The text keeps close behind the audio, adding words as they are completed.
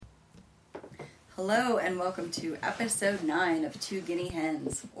Hello and welcome to episode 9 of Two Guinea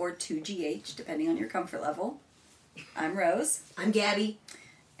Hens, or 2GH, depending on your comfort level. I'm Rose. I'm Gabby.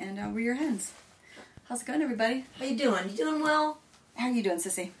 And we're your hens. How's it going, everybody? How you doing? You doing well? How are you doing,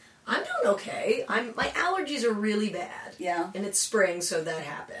 Sissy? I'm doing okay. My allergies are really bad. Yeah. And it's spring, so that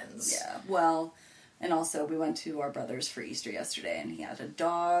happens. Yeah, well, and also we went to our brother's for Easter yesterday, and he had a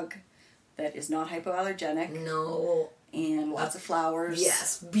dog that is not hypoallergenic. No. And lots of flowers.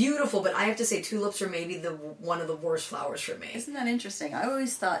 Yes, beautiful, but I have to say tulips are maybe one of the worst flowers for me. Isn't that interesting? I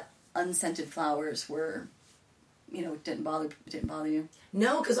always thought unscented flowers were, didn't bother you.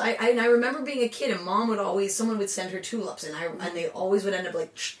 No, because I remember being a kid and someone would send her tulips and they always would end up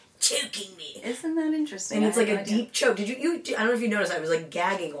like choking me. Isn't that interesting? And it's like a deep choke. Did you I don't know if you noticed, I was like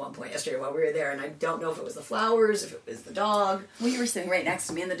gagging at one point yesterday while we were there, and I don't know if it was the flowers, if it was the dog. Well, you were sitting right next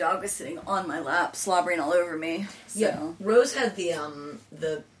to me, and the dog was sitting on my lap, slobbering all over me. So. Yeah, Rose had the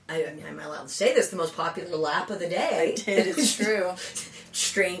I mean, am I allowed to say this? The most popular lap of the day. I did, it's true.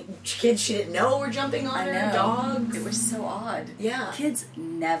 Strange kids she didn't know were jumping on her, dogs. It was so odd. Yeah. Kids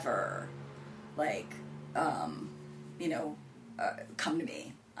never, come to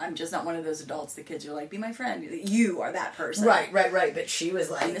me. I'm just not one of those adults the kids are like, be my friend. You are that person. Right. But she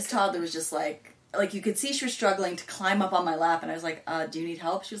was like... And this toddler was just like you could see she was struggling to climb up on my lap, and I was like, do you need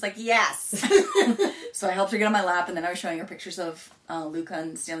help? She was like, yes. So I helped her get on my lap, and then I was showing her pictures of Luca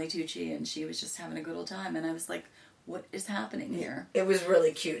and Stanley Tucci, and she was just having a good old time, and I was like, what is happening here? It was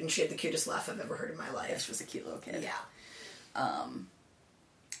really cute, and she had the cutest laugh I've ever heard in my life. Yeah, she was a cute little kid. Yeah.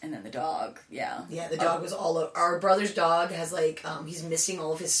 And then the dog, yeah. Yeah, the dog was all over. Our brother's dog has, he's missing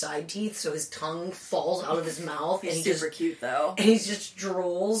all of his side teeth, so his tongue falls out of his mouth. He's super cute, though. And he just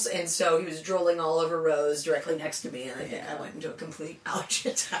drools, and so he was drooling all over Rose directly next to me, and I think I went into a complete allergy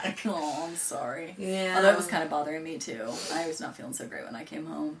attack. Oh, I'm sorry. Yeah. Although it was kind of bothering me, too. I was not feeling so great when I came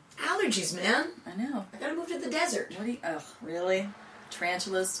home. Allergies, man. I know. I gotta move to the desert. Really?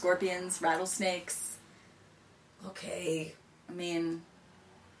 Tarantulas, scorpions, rattlesnakes. Okay. I mean...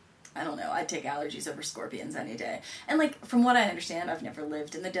 I don't know. I'd take allergies over scorpions any day. And, from what I understand, I've never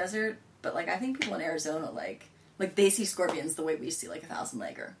lived in the desert, but, I think people in Arizona, they see scorpions the way we see, a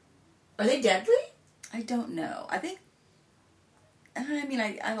 1,000-legger. Are they deadly? I don't know. I think... I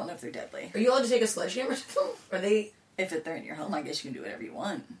don't know if they're deadly. Are you allowed to take a sledgehammer to them? Are they... If they're in your home, I guess you can do whatever you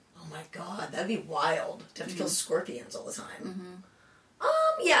want. Oh, my God. That'd be wild to have to kill scorpions all the time. Mm-hmm.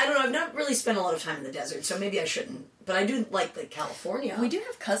 Yeah, I don't know. I've not really spent a lot of time in the desert, so maybe I shouldn't. But I do like California. We do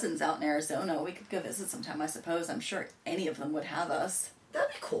have cousins out in Arizona. We could go visit sometime, I suppose. I'm sure any of them would have us.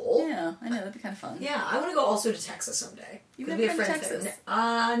 That'd be cool. Yeah, I know. That'd be kind of fun. Yeah, I want to go also to Texas someday. You've never been to Texas? No,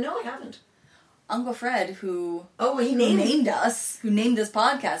 I haven't. Uncle Fred, who named us, who named this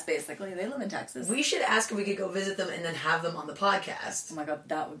podcast, basically. They live in Texas. We should ask if we could go visit them and then have them on the podcast. Oh my God,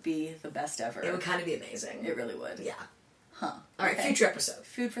 that would be the best ever. It would kind of be amazing. It really would. Yeah. Huh. All right, future episode.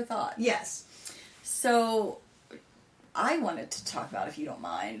 Food for thought. Yes. So, I wanted to talk about, if you don't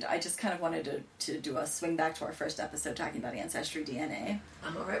mind, I just kind of wanted to do a swing back to our first episode talking about Ancestry DNA.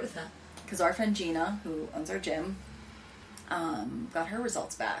 I'm all right with that. Because our friend Gina, who owns our gym, got her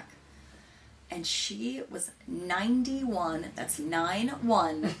results back. And she was 91, that's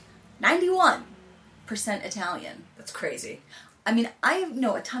 91% Italian. That's crazy. I mean, I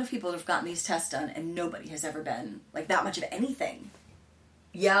know a ton of people that have gotten these tests done, and nobody has ever been, that much of anything.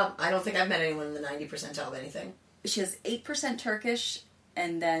 Yeah, I don't think I've met anyone in the 90th percentile of anything. She has 8% Turkish,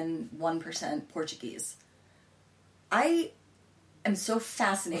 and then 1% Portuguese. I am so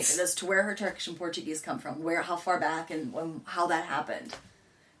fascinated as to where her Turkish and Portuguese come from, how far back, and how that happened.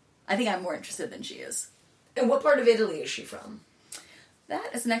 I think I'm more interested than she is. And what part of Italy is she from?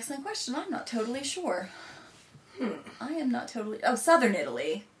 That is an excellent question. I'm not totally sure. I am not totally... Oh, southern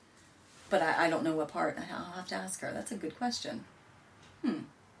Italy. But I don't know what part. I'll have to ask her. That's a good question.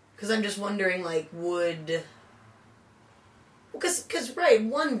 Because I'm just wondering, would... Because, right,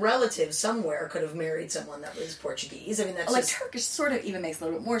 one relative somewhere could have married someone that was Portuguese. I mean, that's just... Turkish sort of even makes a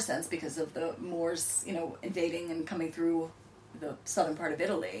little bit more sense because of the Moors, invading and coming through the southern part of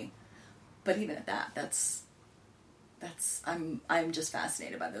Italy. But even at that, I'm just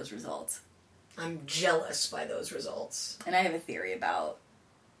fascinated by those results. I'm jealous by those results. And I have a theory about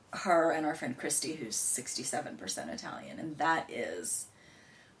her and our friend Christy, who's 67% Italian, and that is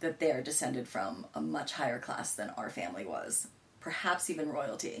that they're descended from a much higher class than our family was, perhaps even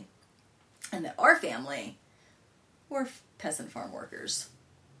royalty, and that our family were peasant farm workers.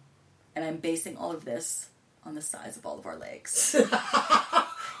 And I'm basing all of this on the size of all of our legs.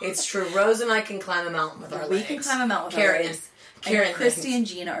 It's true. Rose and I can climb a mountain with our legs. We can climb a mountain with our legs. And Christy and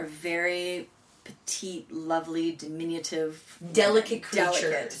Gina are very petite, lovely, diminutive, delicate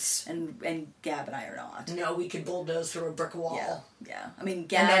creatures. And Gab and I are not. No, we could bulldoze through a brick wall. Yeah. I mean,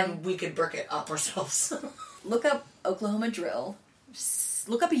 Gab... And then we could brick it up ourselves. Look up Oklahoma Drill.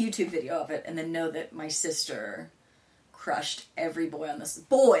 Look up a YouTube video of it, and then know that my sister crushed every boy on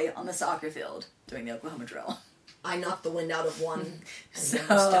the soccer field doing the Oklahoma Drill. I knocked the wind out of one. So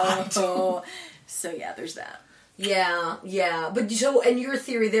yeah, there's that. Yeah. But so, and your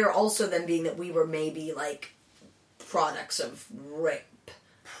theory there also then being that we were maybe like products of rape.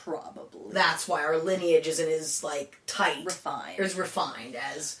 Probably. That's why our lineage isn't as like tight. Refined. Or as refined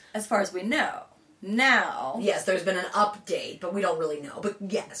as far as we know. Now. Yes, there's been an update, but we don't really know. But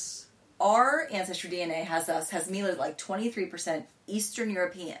yes. Our ancestry DNA has me like 23% Eastern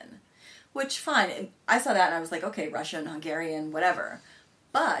European. Which, fine. I saw that and I was like, okay, Russian, Hungarian, whatever.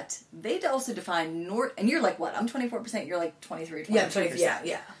 But they also define North... And you're like, what? I'm 24%, you're like 23, 23%.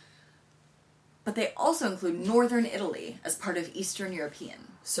 Yeah. But they also include Northern Italy as part of Eastern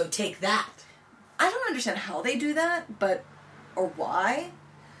European. So take that. I don't understand how they do that, or why.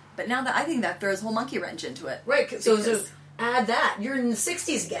 But now that I think that throws a whole monkey wrench into it. Right, so add that. You're in the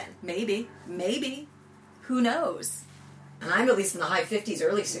 60s again. Maybe. Who knows? And I'm at least in the high 50s,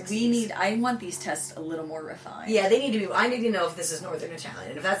 early 60s. I want these tests a little more refined. Yeah, they need to be. I need to know if this is Northern Italian.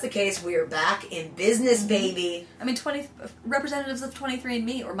 And if that's the case, we are back in business, baby. I mean, representatives of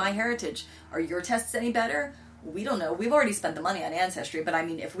 23andMe or MyHeritage, are your tests any better? We don't know. We've already spent the money on Ancestry, but I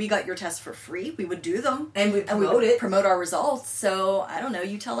mean, if we got your tests for free, we would do them. And we would promote our results. So, I don't know.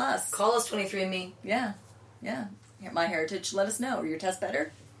 You tell us. Call us 23andMe. Yeah. MyHeritage, let us know. Are your tests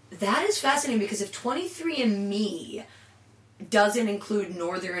better? That is fascinating because if 23andMe doesn't include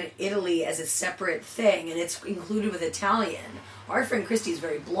Northern Italy as a separate thing, and it's included with Italian, our friend Christy is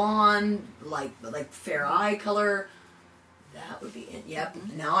very blonde, like fair eye color. That would be it. Yep.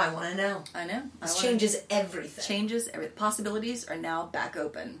 Mm-hmm. Now I want to know. I know. This changes everything. Possibilities are now back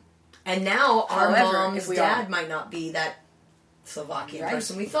open. And now our mom's dad might not be that Slovakian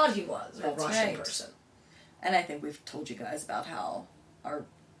person we thought he was, or Russian person. And I think we've told you guys about how our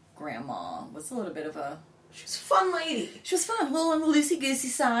grandma was a little bit of a... She was a fun lady. She was fun. A little on the loosey-goosey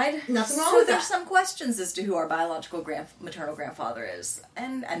side. Nothing wrong with that. There's some questions as to who our biological maternal grandfather is.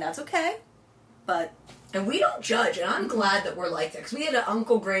 And that's okay. But... And we don't judge, and I'm glad that we're like that. Because we had an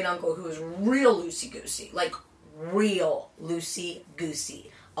great-uncle who was real loosey-goosey. Like, real loosey-goosey.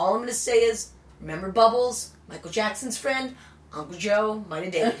 All I'm going to say is, remember Bubbles, Michael Jackson's friend? Uncle Joe might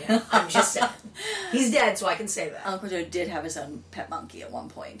have dated him. I'm just saying. He's dead, so I can say that. Uncle Joe did have his own pet monkey at one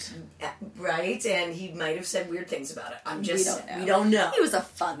point. Right, and he might have said weird things about it. We don't know. He was a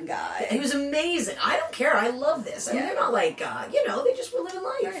fun guy. He was amazing. I don't care. I love this. I mean, they're not like, they just were living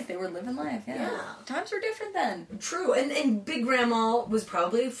life. Right, they were living life, yeah. Times were different then. True, and Big Grandma was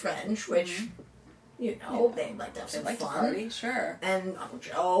probably French, which... they like to have some fun. To party, sure. And Uncle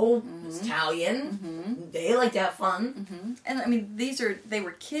Joe is Italian. Mm-hmm. They like to have fun. Mm-hmm. And I mean, they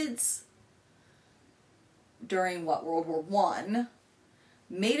were kids during World War I,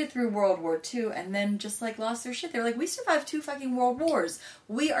 made it through World War II, and then just lost their shit. They're like, we survived 2 fucking world wars.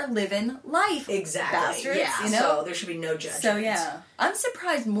 We are living life. Exactly. Bastards, yeah. So there should be no judgment. So yeah, I'm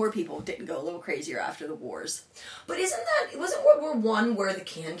surprised more people didn't go a little crazier after the wars. But wasn't World War I where the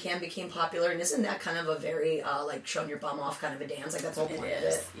can became popular, and isn't that kind of a very showing your bum off kind of a dance? Like that's the whole point of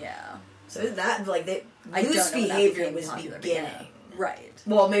it. Yeah. So that loose behavior was beginning. Right.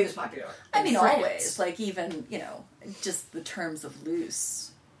 Well, maybe it was popular. I mean, always. Even, just the terms of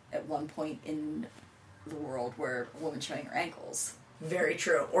loose at one point in the world where a woman showing her ankles. Very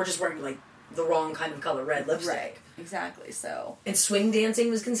true. Or just wearing, the wrong kind of color red lipstick. Right. Exactly, so. And swing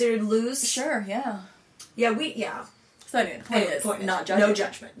dancing was considered loose? Sure, yeah. Yeah. So anyway, the point is, not judgment. No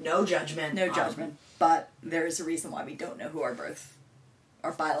judgment. No judgment. No judgment. But there is a reason why we don't know who our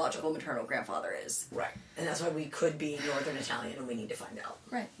biological maternal grandfather is. Right. And that's why we could be Northern Italian and we need to find out.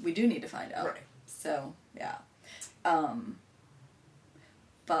 Right. We do need to find out. Right. So, yeah.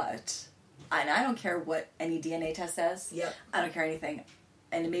 But I don't care what any DNA test says. Yep. I don't care anything.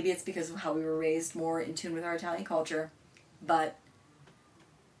 And maybe it's because of how we were raised more in tune with our Italian culture. But,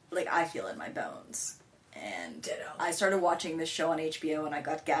 I feel it in my bones. And ditto. I started watching this show on HBO and I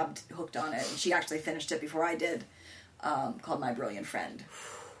got Gab hooked on it. And she actually finished it before I did. Called My Brilliant Friend,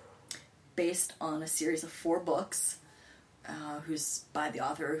 based on a series of 4 books, who's by the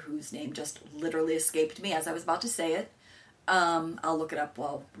author whose name just literally escaped me as I was about to say it. I'll look it up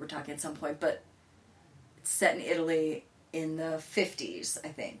while we're talking at some point, but it's set in Italy in the 50s, I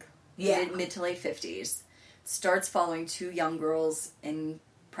think. Yeah. Mid to late 50s. Starts following 2 young girls in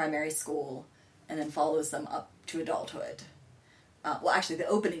primary school and then follows them up to adulthood. well, actually, the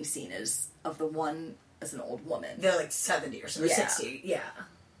opening scene is of the one as an old woman. They're like 70 or so, or Yeah. 60, yeah.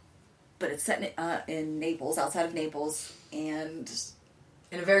 But it's set in Naples, outside of Naples, and...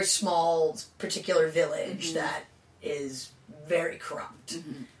 In a very small, particular village that is very corrupt.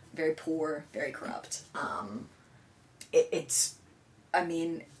 very poor, very corrupt. It's... I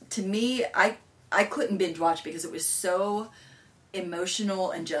mean, to me, I couldn't binge watch because it was so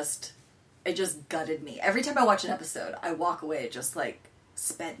emotional and it just gutted me. Every time I watch an episode, I walk away just like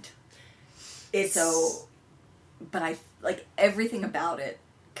spent. It's... So, but I, like, everything about it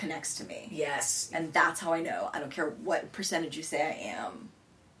connects to me. Yes. And that's how I know. I don't care what percentage you say I am.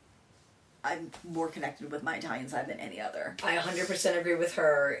 I'm more connected with my Italian side than any other. I 100% agree with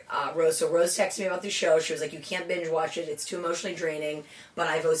her. Rose texted me about the show. She was like, you can't binge watch it. It's too emotionally draining. But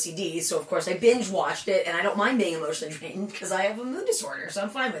I have OCD, so of course I binge watched it, and I don't mind being emotionally drained because I have a mood disorder, so I'm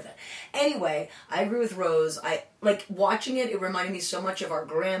fine with it. Anyway, I agree with Rose. I like watching it. It reminded me so much of our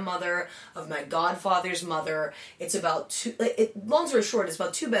grandmother, of my godfather's mother. It's about long story short, it's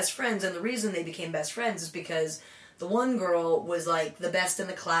about two best friends, and the reason they became best friends is because the one girl was, like, the best in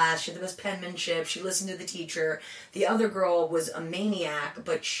the class. She had the best penmanship. She listened to the teacher. The other girl was a maniac,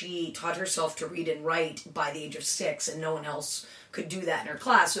 but she taught herself to read and write by the age of 6, and no one else could do that in her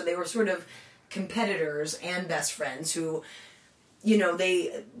class. So they were sort of competitors and best friends who, you know,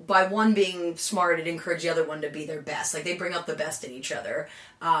 they, by one being smart, it encouraged the other one to be their best. Like, they bring out the best in each other.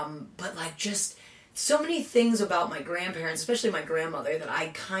 But, like, just so many things about my grandparents, especially my grandmother, that I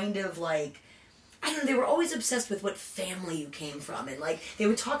kind of, like... I don't know, they were always obsessed with what family you came from. And, like, they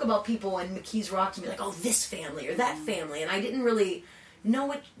would talk about people in McKees Rocks and be like, oh, this family or that family. And I didn't really know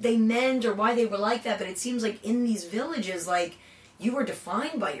what they meant or why they were like that. But it seems like in these villages, like, you were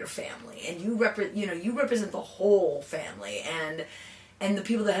defined by your family. And you represent the whole family. And the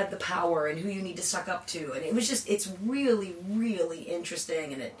people that have the power and who you need to suck up to. And it was just, it's really, really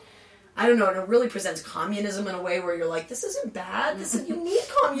interesting. And I don't know, and it really presents communism in a way where you're like, this isn't bad. You need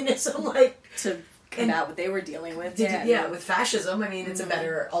communism, like... To combat what they were dealing with. Yeah, with fascism. I mean, it's a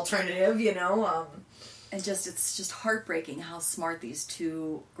better alternative, you know? And it's just heartbreaking how smart these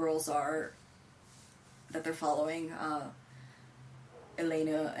two girls are that they're following,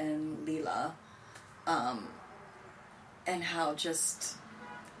 Elena and Lila. And how just,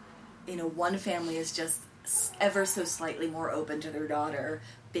 you know, one family is just ever so slightly more open to their daughter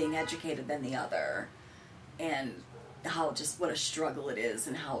being educated than the other. And how just what a struggle it is,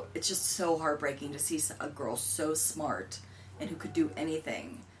 and how it's just so heartbreaking to see a girl so smart and who could do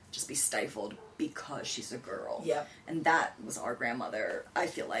anything just be stifled because she's a girl. Yep. And that was our grandmother, I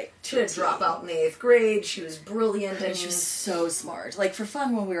feel like. She didn't drop out in the 8th grade. She was brilliant. And she was so smart. Like, for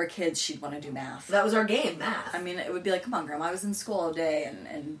fun, when we were kids, she'd want to do math. That was our game, math. I mean, it would be like, come on, Grandma, I was in school all day.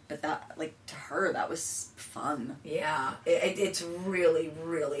 But that, like, to her, that was fun. Yeah. It's really,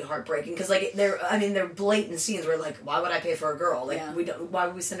 really heartbreaking. Because, like, they're blatant scenes where, like, why would I pay for a girl? Like, why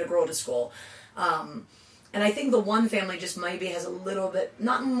would we send a girl to school? And I think the one family just maybe has a little bit,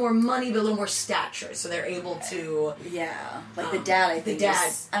 not more money, but a little more stature. So they're able to... Yeah. Like the dad, I think,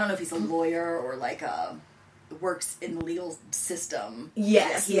 I don't know if he's a lawyer or like works in the legal system.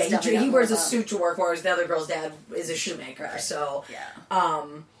 Yes, he wears a suit to work, whereas the other girl's dad is a shoemaker. Right. So, yeah.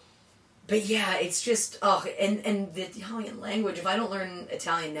 But yeah, it's just, and the Italian language, if I don't learn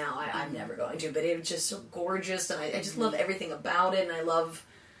Italian now, I'm never going to, but it's just so gorgeous, and I just love everything about it, and I love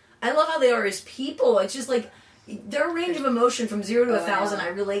how they are as people. It's just like their range of emotion from 0 to 1,000 I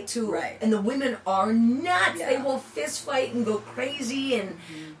relate to. Right. And the women are nuts. Yeah. They will fist fight and go crazy,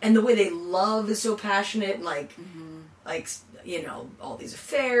 and the way they love is so passionate, and like you know, all these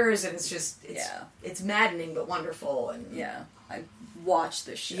affairs, and it's maddening but wonderful. And yeah, I watched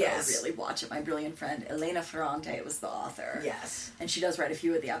this show. Yes. Really watch it. My brilliant friend Elena Ferrante was the author. Yes, and she does write a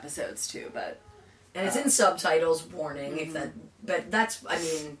few of the episodes too. But it's in subtitles. Warning if that. But that's, I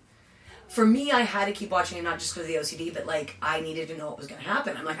mean, for me, I had to keep watching it, not just because of the OCD, but, like, I needed to know what was going to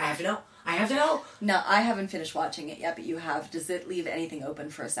happen. I'm like, I have to know. No, I haven't finished watching it yet, but you have. Does it leave anything open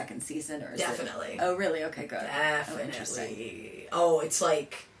for a second season? Or is Definitely. Oh, really? Okay, good. Definitely. Oh, it's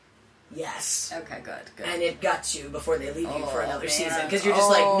like, yes. Okay, good. And it guts you before they leave you for another season, because you're just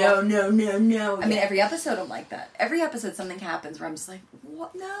like, no. I mean, every episode I'm like that. Every episode something happens where I'm just like,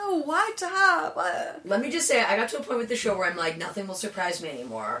 what? No, why? What? Let me just say, I got to a point with the show where I'm like, nothing will surprise me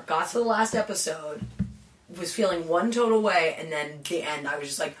anymore. Got to the last episode, was feeling one total way, and then the end, I was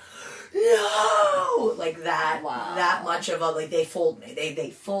just like, no! Like that. Wow. That much of a, like, they fooled me.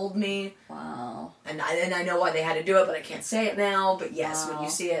 They fooled me. Wow. And I know why they had to do it, but I can't say it now. But yes, when you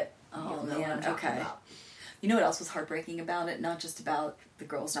see it, Oh, you'll know what I'm talking about. You know what else was heartbreaking about it? Not just about the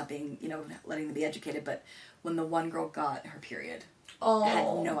girls not being, letting them be educated, but when the one girl got her period,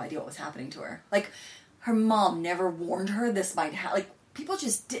 had no idea what was happening to her. Like, her mom never warned her this might happen. Like, people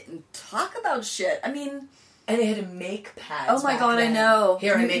just didn't talk about shit. I mean... And they had to make pads. Oh my god, then. I know.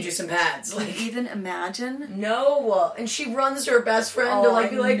 Here, I made you some pads. Can you even imagine? No. And she runs to her best friend to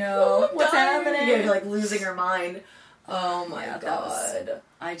be like, no. What's happening? Yeah, like losing her mind. Oh my god.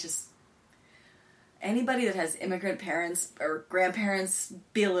 Anybody that has immigrant parents or grandparents,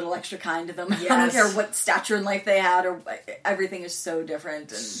 be a little extra kind to them. Yes. I don't care what stature in life they had, or everything is so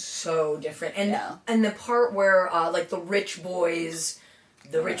different. And so different. And the part where, the rich boys...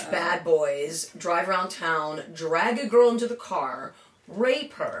 The rich bad boys drive around town, drag a girl into the car,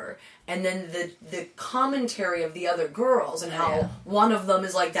 rape her, and then the commentary of the other girls and how one of them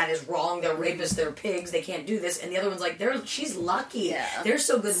is like, that is wrong, they're rapists, they're pigs, they can't do this, and the other one's like, she's lucky, they're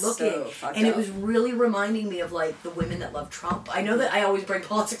so good looking. And it was really reminding me of like the women that love Trump. I know that I always bring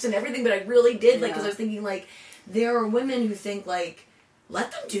politics and everything, but I really did, because I was thinking like, there are women who think like,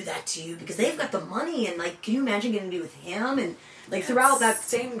 let them do that to you because they've got the money, and like, can you imagine getting to do with him? And like throughout that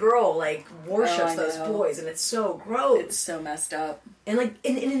same girl like worships those boys, and it's so gross. It's so messed up. And like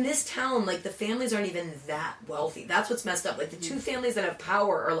in this town, like the families aren't even that wealthy. That's what's messed up. Like the two families that have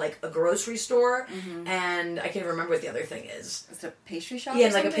power are like a grocery store, and I can't even remember what the other thing is. It's a pastry shop. Yeah,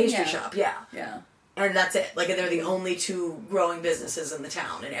 like a pastry shop. Yeah. And that's it. Like they're the only two growing businesses in the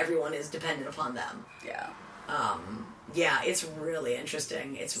town, and everyone is dependent upon them. Yeah, it's really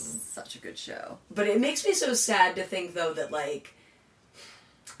interesting. It's such a good show. But it makes me so sad to think, though, that, like,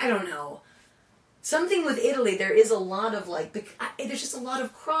 I don't know, something with Italy, there is a lot of, like, there's just a lot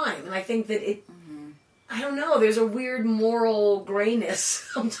of crime. And I think that I don't know, there's a weird moral grayness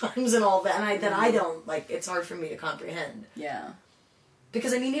sometimes and all that, and that I don't, like, it's hard for me to comprehend. Yeah.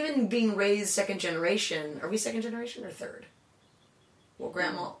 Because, I mean, even being raised second generation, are we second generation or third? Well,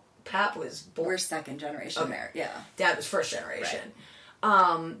 Grandma... Pap was born. We're second generation there. Yeah. Dad was first generation.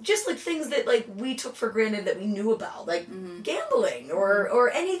 Right. Just like things that like we took for granted that we knew about, like gambling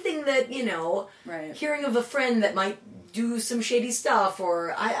or anything that, hearing of a friend that might do some shady stuff,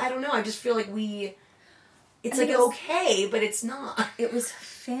 or I don't know, I just feel like it's like okay, but it's not. It was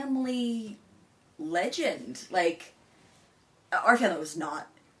family legend. Like, our family was not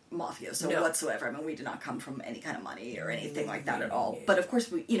mafioso whatsoever. I mean, we did not come from any kind of money or anything like that at all. But of course,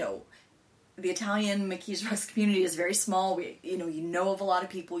 we, the Italian McKees Rocks community is very small. We, you know of a lot of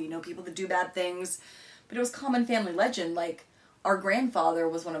people. You know people that do bad things. But it was common family legend. Like, our grandfather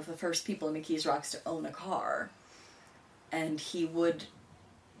was one of the first people in McKees Rocks to own a car. And he would,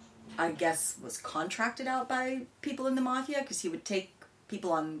 I guess, was contracted out by people in the mafia because he would take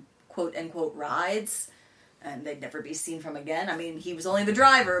people on quote-unquote rides. And they'd never be seen from again. I mean, he was only the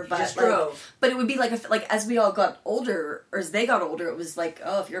driver, but he just drove. But it would be like as we all got older, or as they got older, it was like,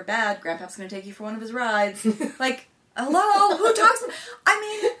 oh, if you're bad, Grandpa's going to take you for one of his rides. Like, hello, who talks?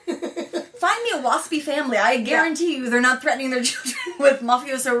 I mean, find me a waspy family. I guarantee you, they're not threatening their children with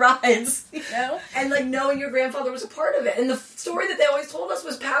mafioso rides. And like knowing your grandfather was a part of it. And the story that they always told us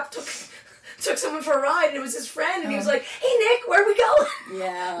was Pap took someone for a ride, and it was his friend, and he was like, hey, Nick, where are we going?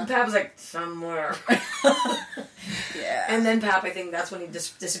 Yeah. And Pap was like, somewhere. Yeah. And then Pap, I think that's when he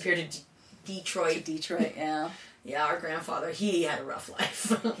disappeared to Detroit. To Detroit, yeah. Yeah, our grandfather, he had a rough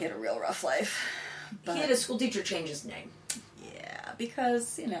life. He had a real rough life. But he had a school teacher change his name. Yeah,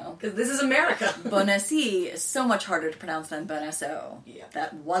 because, Because this is America. Bonessi is so much harder to pronounce than Bonesso. Yeah.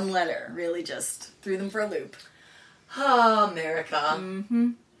 That one letter really just threw them for a loop. Oh, America.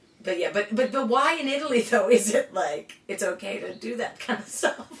 Mm-hmm. But yeah, but why in Italy, though, is it like, it's okay to do that kind of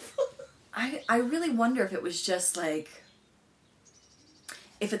stuff? I really wonder if it was just like,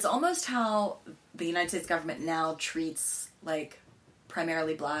 if it's almost how the United States government now treats, like,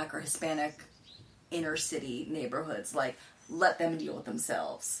 primarily black or Hispanic inner city neighborhoods, like, let them deal with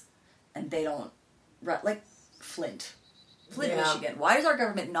themselves. And they don't, like, Flint, Michigan. Why is our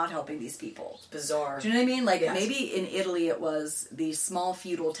government not helping these people? It's bizarre. Do you know what I mean? Like, maybe in Italy it was these small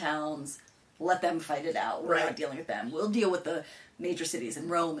feudal towns, let them fight it out. We're not dealing with them. We'll deal with the major cities in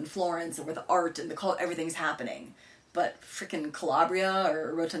Rome and Florence and where the art and everything's happening. But frickin' Calabria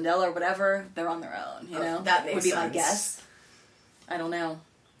or Rotondella or whatever, they're on their own, That makes would be sense. my guess. I don't know.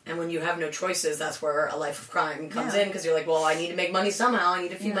 And when you have no choices, that's where a life of crime comes in, because you're like, well, I need to make money somehow, I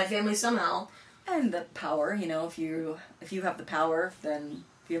need to feed my family somehow. And the power, if you have the power, then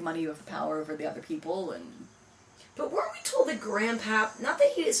if you have money, you have the power over the other people. And but weren't we told that Grandpap, not that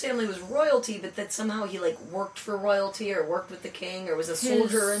his family was royalty, but that somehow he like worked for royalty or worked with the king or was a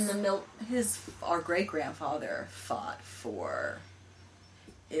soldier in the our great grandfather fought for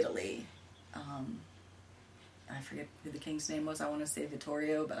Italy. forget who the king's name was. I want to say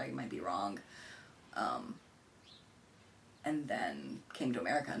Vittorio, but I might be wrong. And then came to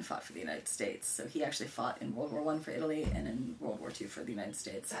America and fought for the United States. So he actually fought in World War I for Italy and in World War II for the United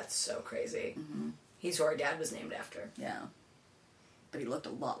States. That's so crazy. Mm-hmm. He's who our dad was named after. Yeah. But he looked a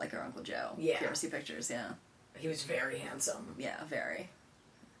lot like our Uncle Joe. Yeah. If you ever see pictures, yeah. He was very handsome. Yeah, very.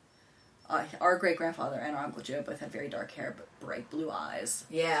 Our great-grandfather and our Uncle Joe both had very dark hair but bright blue eyes.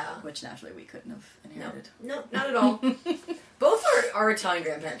 Yeah. Which naturally we couldn't have inherited. No, not at all. Both our Italian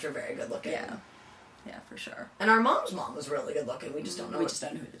grandparents were very good looking. Yeah. Yeah, for sure. And our mom's mom was really good looking. We just don't know. We just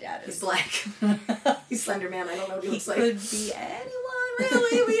don't know who the dad is. He's black. He's Slender Man. I don't know what he looks like. Could be anyone,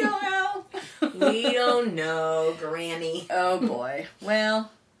 really. We don't know. We don't know, Granny. Oh, boy.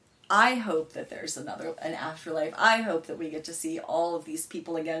 Well, I hope that there's an afterlife. I hope that we get to see all of these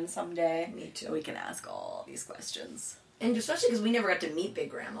people again someday. Me too. So we can ask all these questions. And especially because we never got to meet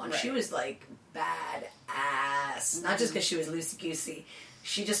Big Grandma. And right. She was, like, badass. Mm-hmm. Not just because she was loosey-goosey.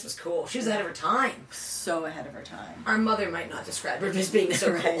 She just was cool. She was ahead of her time. So ahead of her time. Our mother might not describe her as being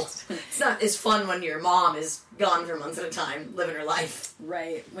so right. cool. It's not as fun when your mom is gone for months at a time, living her life.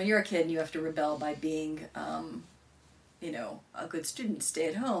 Right. When you're a kid, you have to rebel by being, a good student, stay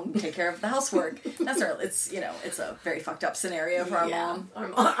at home, take care of the housework. It's a very fucked up scenario for our mom.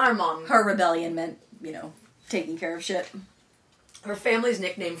 Our mom. Her rebellion meant, taking care of shit. Her family's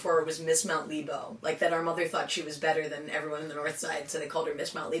nickname for her was Miss Mount Lebo. Like that our mother thought she was better than everyone in the North Side, so they called her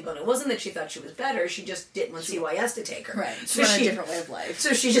Miss Mount Lebo. And it wasn't that she thought she was better, she just didn't want CYS to take her. Right. So she had a different way of life.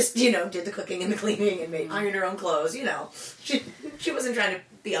 So she just, did the cooking and the cleaning and ironed her own clothes, She wasn't trying to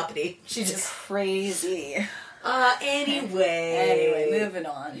be uppity. She just... Crazy. Anyway, moving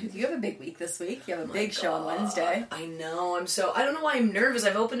on. You have a big week this week. You have a big show on Wednesday. I know. I don't know why I'm nervous.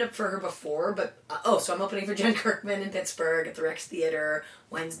 I've opened up for her before, but so I'm opening for Jen Kirkman in Pittsburgh at the Rex Theater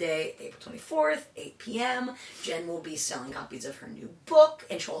Wednesday, April 24th, 8 p.m. Jen will be selling copies of her new book,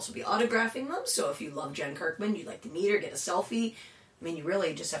 and she'll also be autographing them. So if you love Jen Kirkman, you'd like to meet her, get a selfie. I mean, you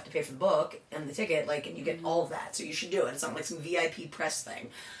really just have to pay for the book and the ticket, and you get all of that. So you should do it. It's not like some VIP press thing.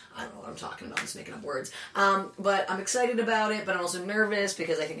 I don't know what I'm talking about. I'm just making up words. But I'm excited about it, but I'm also nervous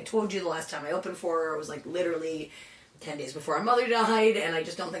because I think I told you the last time I opened for her, it was literally 10 days before our mother died, and I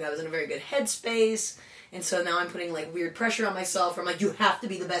just don't think I was in a very good headspace. And so now I'm putting weird pressure on myself. I'm you have to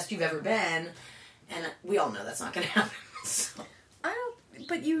be the best you've ever been. And we all know that's not going to happen. So.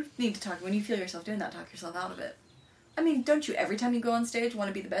 But you need to talk, when you feel yourself doing that, talk yourself out of it. I mean, don't you every time you go on stage want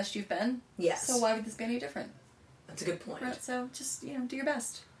to be the best you've been? Yes. So why would this be any different? That's a good point. Right, so just, do your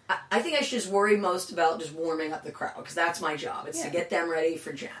best. I think I should just worry most about just warming up the crowd, because that's my job. It's to get them ready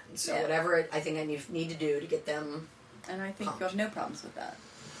for Jen. So whatever I think I need to do to get them And I think pumped. You'll have no problems with that.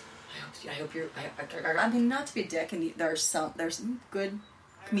 I hope you're... I mean, not to be a dick, and there's some good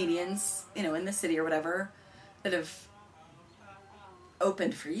comedians, in the city or whatever, that have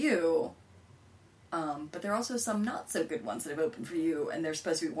opened for you, but there are also some not so good ones that have opened for you, and they're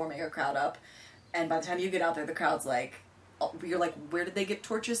supposed to be warming a crowd up, and by the time you get out there, the crowd's you're like, where did they get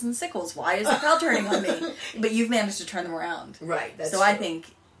torches and sickles? Why is the crowd turning on me? But you've managed to turn them around. Right, that's so true. I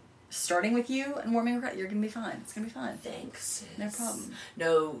think starting with you and warming a crowd, you're going to be fine. It's going to be fine. Thanks, sis. No problem.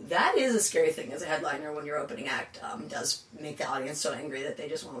 No, that is a scary thing as a headliner when your opening act does make the audience so angry that they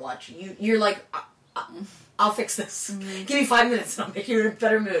just want to watch you. You're like, I'll fix this. Mm-hmm. Give me 5 minutes and I'll make you in a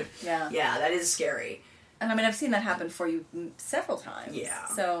better mood. Yeah. Yeah, that is scary. And I mean, I've seen that happen for you several times. Yeah.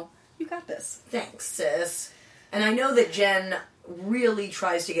 So you got this. Thanks, sis. And I know that Jen really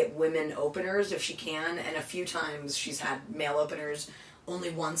tries to get women openers if she can, and a few times she's had male openers. Only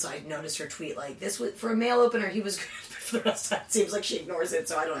once I noticed her tweet this was, for a male opener, he was good, but for the rest of it seems like she ignores it,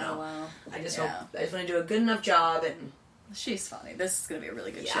 so I don't know. Oh, wow. I just want to do a good enough job, and... She's funny. This is going to be a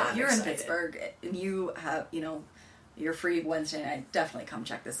really good show. I'm You're excited. in Pittsburgh, and you have, you're free Wednesday night. Definitely come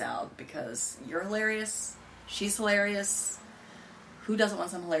check this out, because you're hilarious. She's hilarious. Who doesn't want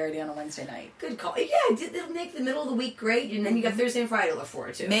some hilarity on a Wednesday night? Good call. Yeah, it'll make the middle of the week great, and then you got Thursday and Friday to look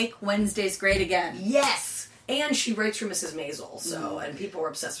forward to. Make Wednesdays great again. Yes! And she writes for Mrs. Maisel, and people were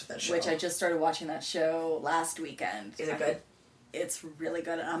obsessed with that show. Which I just started watching that show last weekend. Is it good? It's really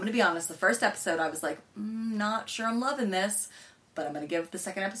good. And I'm going to be honest, the first episode I was like, not sure I'm loving this, but I'm going to give the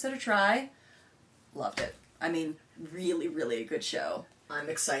second episode a try. Loved it. I mean, really, really a good show. I'm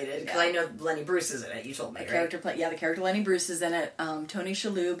excited, because I know Lenny Bruce is in it, you told me, the character Lenny Bruce is in it. Tony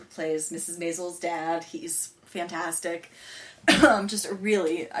Shalhoub plays Mrs. Maisel's dad. He's fantastic. I'm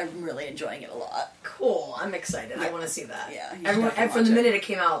really enjoying it a lot. Cool, I'm excited. Yeah. I want to see that. Yeah. Everyone, and from the minute it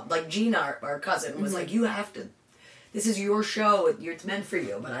came out, Gina, our cousin, was like, you have to, this is your show, it's meant for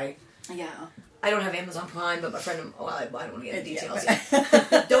you, but I don't have Amazon Prime, but my friend, I don't want to get into details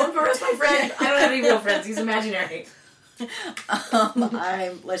yet. Don't embarrass my friend. I don't have any real friends sense. He's imaginary.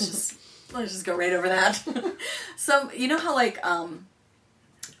 Let's just go right over that. So, you know how, like, I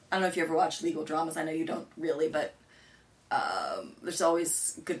don't know if you ever watch legal dramas. I know you don't really, but there's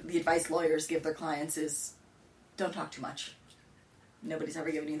always the advice lawyers give their clients is don't talk too much. Nobody's ever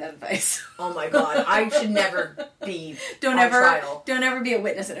given you that advice. Oh my God, I should never be don't on ever trial. Don't ever be a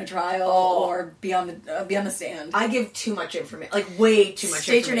witness in a trial or be on the stand. I give too much information, like way too much.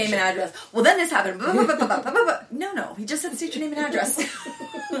 State your name and address. Well, then this happened. No, he just said state your name and address.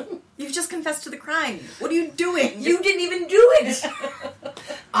 You've just confessed to the crime. What are you doing? You didn't even do it.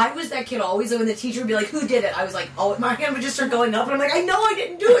 I was that kid always when the teacher would be like, "Who did it?" I was like, "Oh," my hand would just start going up, and I'm like, "I know I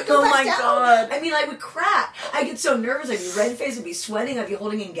didn't do it." Oh my God! I mean, I would crack. I get so nervous. I'd be red faced. I'd be sweating. I'd be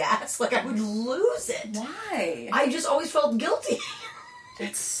holding in gas. Like I would lose it. Why? I just always felt guilty.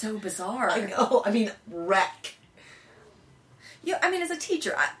 That's so bizarre. I know. I mean, wreck. Yeah, I mean, as a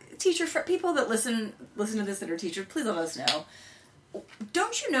teacher, for people that listen to this that are teachers, please let us know.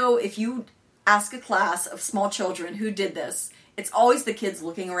 Don't you know if you ask a class of small children who did this, it's always the kids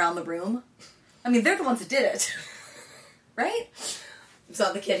looking around the room? I mean, they're the ones that did it. Right? It's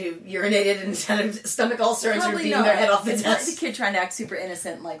not the kid who urinated and had stomach ulcers or Probably beating their head off the it's desk. Not the kid trying to act super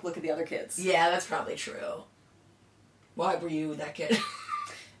innocent and, like, look at the other kids. Yeah, that's probably true. Why were you that kid?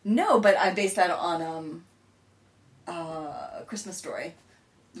 No, but I based that on A Christmas Story.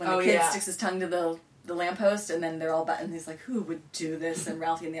 When the kid sticks his tongue to the lamppost, and then they're all and he's like, "Who would do this?" And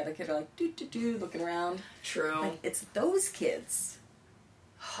Ralphie and the other kid are like, "Do," looking around. True. Like, it's those kids.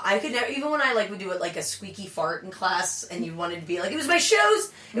 I could never, even when I would do it like a squeaky fart in class, and you wanted to be like, "It was my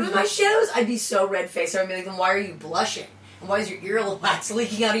shoes! It was my shoes!" I'd be so red faced. I'd be like, "Then why are you blushing? And why is your earwax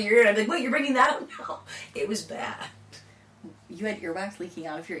leaking out of your ear?" And I'd be like, "Wait, you're bringing that up now?" It was bad. You had earwax leaking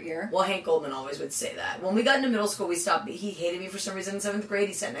out of your ear? Well, Hank Goldman always would say that. When we got into middle school, we stopped. He hated me for some reason in 7th grade.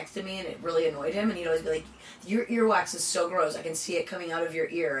 He sat next to me, and it really annoyed him. And he'd always be like, "Your earwax is so gross. I can see it coming out of your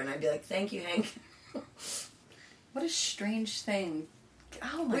ear." And I'd be like, "Thank you, Hank." What a strange thing.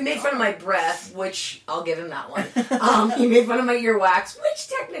 Oh my We made God. fun of my breath, which I'll give him that one. He made fun of my earwax, which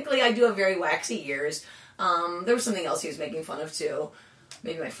technically I do have very waxy ears. There was something else he was making fun of too.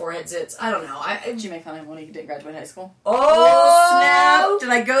 Maybe my forehead zits. I don't know. Did you make fun of him when he didn't graduate high school? Oh, snap! Did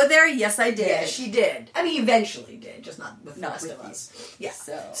I go there? Yes, I did. Yeah, she did. I mean, he eventually did, just not with the rest with of you. us. Yeah.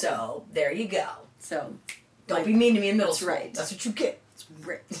 So there you go. So Don't be mean to me in middle that's school. right. That's what you get. It's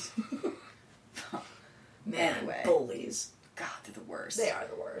right. Man, Anyway. bullies. God, they're the worst. They are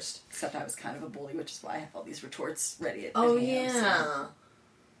the worst. Except I was kind of a bully, which is why I have all these retorts ready at Oh, hand, yeah. so.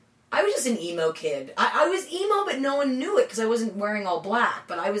 I was just an emo kid. I was emo, but no one knew it because I wasn't wearing all black.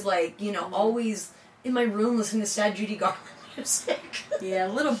 But I was like, always in my room listening to sad Judy Garland music. Yeah,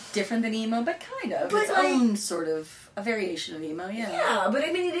 a little different than emo, but kind of. But its like- own sort of, a variation of emo, yeah. Yeah, but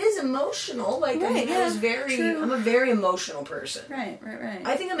I mean, it is emotional. Like, I Right, mean, yeah, I'm a very emotional person. Right.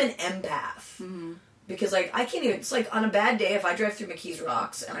 I think I'm an empath. Mm-hmm. Because, like, I can't even... It's like, on a bad day, if I drive through McKees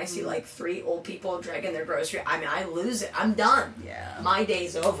Rocks and I see, like, 3 old people dragging their grocery, I mean, I lose it. I'm done. Yeah. My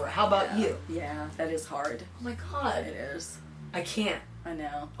day's over. How about you? Yeah, that is hard. Oh, my God. It is. I can't. I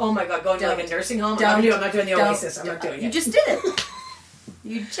know. Oh, my God. Going to, like, a Don't. nursing home? Don't. I'm not doing the Don't. Oasis. I'm not doing it. You just did it.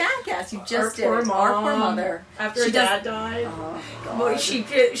 You jackass. You just did poor it. mom. Our poor mother. After She her does- dad died. Oh, Well, God.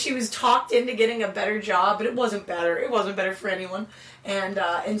 she was talked into getting a better job, but it wasn't better. It wasn't better for anyone.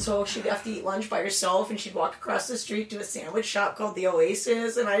 And so she'd have to eat lunch by herself, and she'd walk across the street to a sandwich shop called the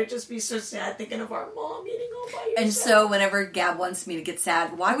Oasis, and I'd just be so sad thinking of our mom eating all by herself. And so whenever Gab wants me to get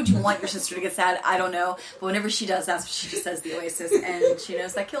sad, why would you want your sister to get sad? I don't know. But whenever she does, that's what she just says, the Oasis. And she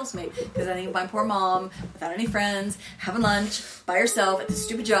knows that kills me. Because I think of my poor mom, without any friends, having lunch by herself at this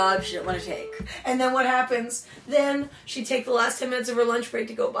stupid job she didn't want to take. And then what happens? Then she'd take the last 10 minutes of her lunch break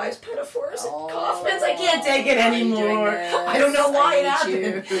to go buy us Petafors and Kaufmans. I can't take it why are you doing anymore. this? I don't know why I it hate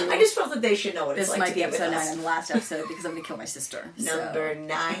happened. you. I just felt that they should know what This it's like might to be be with episode 9 us. and the last episode because I'm going to kill my sister. Number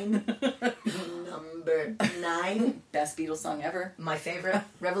 9. Number 9. Best Beatles song ever. My favorite.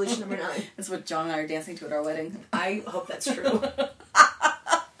 Revolution number 9. That's what John and I are dancing to at our wedding. I hope that's true.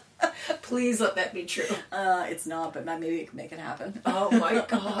 Please let that be true. It's not, but maybe we can make it happen. Oh my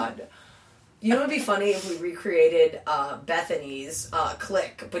God. You know what would be funny if we recreated Bethany's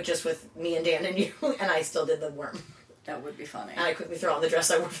Click, but just with me and Dan and you, and I still did the worm. That would be funny. And I quickly throw on the dress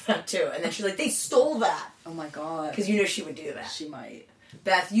I wore for that too. And then she's like, they stole that. Oh my God. Because you know she would do that. She might.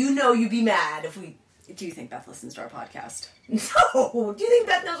 Beth, you know you'd be mad if we... Do you think Beth listens to our podcast? No! Do you think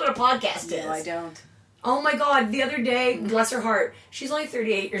Beth knows what a podcast is? No, I don't. Oh my God, the other day, bless her heart, she's only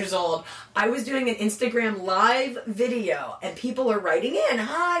 38 years old. I was doing an Instagram live video, and people are writing in,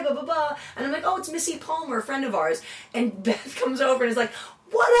 hi, blah, blah, blah. And I'm like, oh, it's Missy Palmer, a friend of ours. And Beth comes over and is like,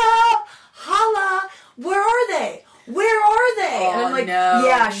 what up? Holla! where are they? Where are they? Oh, and I'm like, no,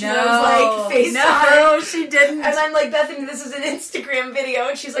 yeah, she no, knows, like, FaceTime. No, she didn't. And I'm like, Bethany, this is an Instagram video.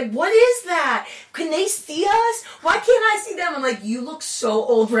 And she's like, what is that? Can they see us? Why can't I see them? I'm like, you look so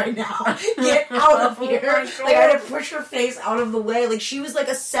old right now. Get out of here. Oh, like, I had to push her face out of the way. Like, she was like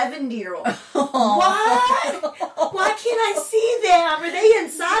a 70-year-old. What? Why can't I see them? Are they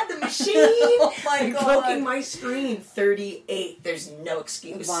inside the machine? Oh, my I'm God. poking my screen. 38. There's no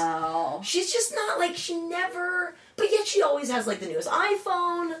excuse. Wow. She's just not, like, she never... But yet she always has, like, the newest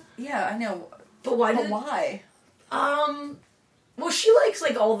iPhone. Yeah, I know. But why But did... why? Well, she likes,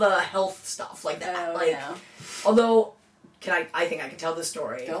 like, all the health stuff like that. Oh, like, yeah. although, I think I can tell the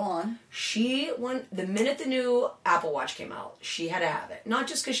story. Go on. The minute the new Apple Watch came out, she had to have it. Not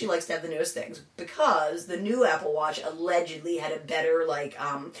just because she likes to have the newest things, because the new Apple Watch allegedly had a better, like,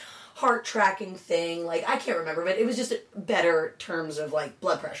 heart tracking thing. Like, I can't remember, but it was just better terms of, like,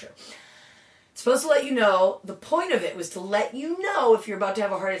 blood pressure. It's supposed to let you know. The point of it was to let you know if you're about to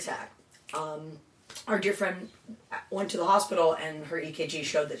have a heart attack. Our dear friend went to the hospital and her EKG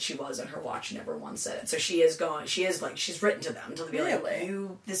showed that she was, and her watch never once said it. So she is she's written to them to be Really?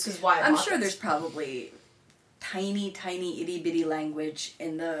 like, this is why I'm sure there's probably tiny itty bitty language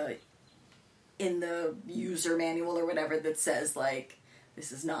in the user manual or whatever that says, like,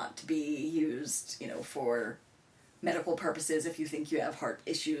 this is not to be used, for medical purposes. If you think you have heart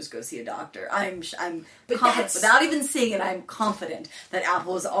issues, go see a doctor. I'm confident, without even seeing it, I'm confident that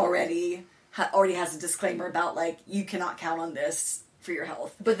Apple is already has a disclaimer about, like, you cannot count on this for your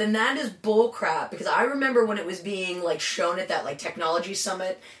health. But then that is bull crap, because I remember when it was being, like, shown at that, like, technology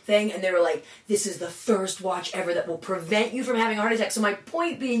summit thing, and they were like, this is the first watch ever that will prevent you from having a heart attack. So my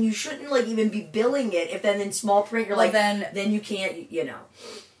point being, you shouldn't, like, even be billing it if then in small print you're then you can't,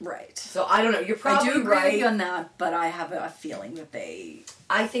 Right. So I don't know. You're probably I do agree right. with you on that, but I have a feeling that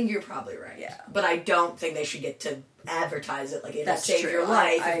I think you're probably right. Yeah. But I don't think they should get to advertise it like it'll That's save true. your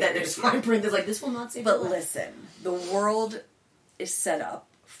life. I If then there's fine print that's like, this will not save your life. But listen, the world is set up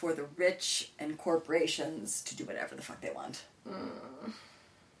for the rich and corporations to do whatever the fuck they want.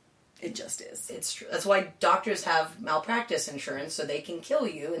 It just is. It's true. That's why doctors have malpractice insurance, so they can kill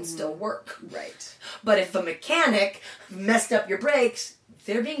you and still work. Right. But if a mechanic messed up your brakes,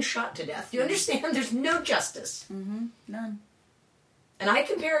 they're being shot to death. Do you understand? There's no justice. Mm-hmm. None. And I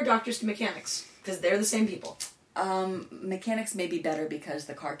compare doctors to mechanics, because they're the same people. Mechanics may be better because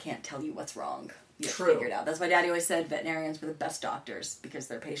the car can't tell you what's wrong. You have to True. figure it out. That's why Daddy always said veterinarians were the best doctors, because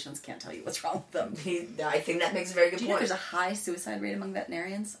their patients can't tell you what's wrong with them. I think that makes a very good Do you know point. there's a high suicide rate among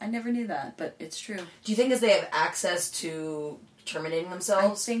veterinarians? I never knew that, but it's true. Do you think as they have access to terminating I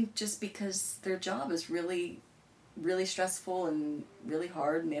themselves? think just because their job is really, really stressful and really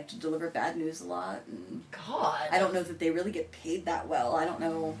hard, and they have to deliver bad news a lot. And God. I don't know that they really get paid that well. I don't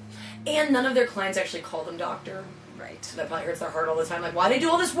know. And none of their clients actually call them doctor. Right. That probably hurts their heart all the time. Like, why do they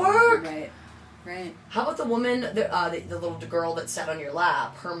do all this work? Right. Right. How about the woman, the little girl that sat on your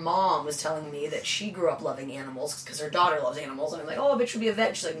lap? Her mom was telling me that she grew up loving animals because her daughter loves animals. And I'm like, oh, I bet you'll be a vet.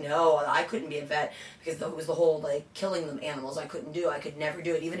 And she's like, no, I couldn't be a vet because it was the whole, like, killing them animals. I couldn't do it. I could never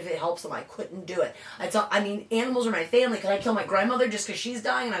do it. Even if it helps them, I couldn't do it. Animals are my family. Could I kill my grandmother just because she's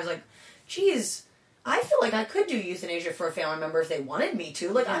dying? And I was like, geez, I feel like I could do euthanasia for a family member if they wanted me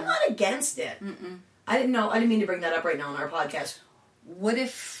to. Like, I'm not against it. Mm-mm. I didn't know. I didn't mean to bring that up right now on our podcast. What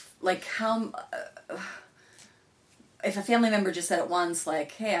if, like, if a family member just said at once,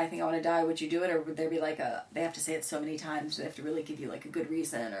 like, hey, I think I want to die, would you do it? Or would there be, like, they have to say it so many times, they have to really give you, like, a good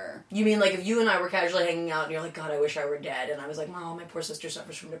reason, or... You mean, like, if you and I were casually hanging out and you're like, God, I wish I were dead, and I was like, oh, my poor sister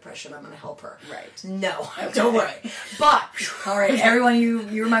suffers from depression, I'm going to help her. Right. No, Okay. don't worry. But... All right, everyone,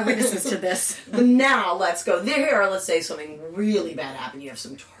 you're my witnesses to this. But now, let's go there. Let's say something really bad happened. You have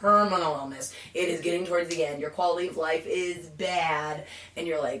some terminal illness. It is getting towards the end. Your quality of life is bad. And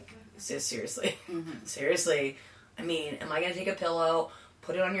you're like, seriously? Mm-hmm. Seriously? I mean, am I going to take a pillow,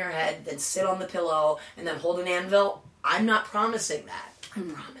 put it on your head, then sit on the pillow, and then hold an anvil? I'm not promising that. I'm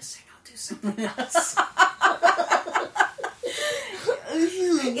promising I'll do something else.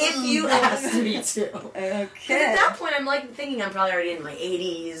 If you asked me to. Okay. But at that point, I'm like thinking I'm probably already in my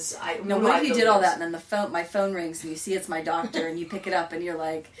 80s. No, what if you did all that and then my phone rings and you see it's my doctor and you pick it up and you're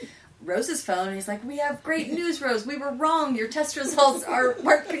like, Rose's phone, and he's like, we have great news, Rose. We were wrong. Your test results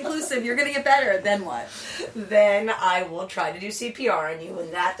weren't conclusive. You're going to get better. Then what? Then I will try to do CPR on you. When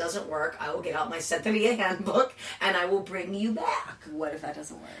that doesn't work, I will get out my Synthemia handbook and I will bring you back. What if that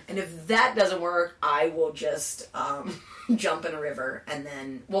doesn't work? And if that doesn't work, I will just jump in a river and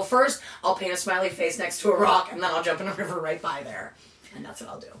then... Well, first, I'll paint a smiley face next to a rock and then I'll jump in a river right by there. And that's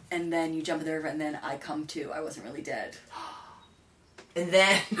what I'll do. And then you jump in the river and then I come to. I wasn't really dead. And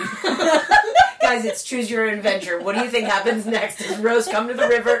then... God, guys, it's Choose Your Own Adventure. What do you think happens next? Does Rose come to the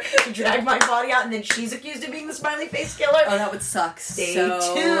river to drag my body out and then she's accused of being the smiley face killer? Oh, that would suck. Stay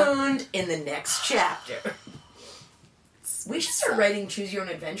tuned in the next chapter. We should start writing Choose Your Own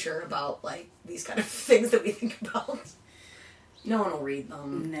Adventure about, like, these kind of things that we think about. No one will read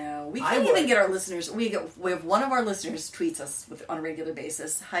them. No, we can't even get our listeners. We have one of our listeners tweets us on a regular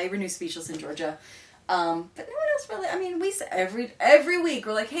basis. Hi, Renew Speechless in Georgia. But no one else really. I mean, we every week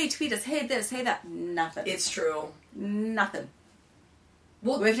we're like, hey, tweet us, hey this, hey that. Nothing. It's true. Nothing.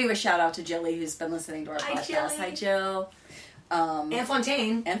 Well, we have to give a shout out to Jilly, who's been listening to our podcast. Jilly. Hi, Jill. Anne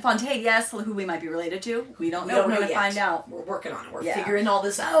Fontaine. Anne Fontaine, yes, who we might be related to. We don't know. We're going to find out. We're working on it. We're figuring all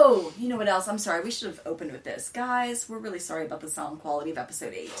this out. Oh, you know what else? I'm sorry. We should have opened with this. Guys, we're really sorry about the sound quality of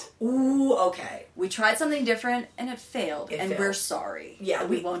episode 8. Ooh, okay. We tried something different, and it failed. We're sorry. Yeah.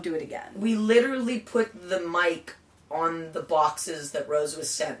 We won't do it again. We literally put the mic on the boxes that Rose was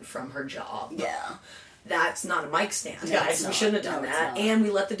sent from her job. Yeah. That's not a mic stand, No, guys. We shouldn't have done that. And we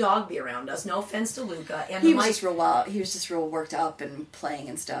let the dog be around us. No offense to Luca. And he was just real wild. He was just real worked up and playing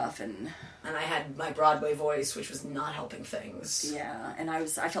and stuff. And I had my Broadway voice, which was not helping things. Yeah, and I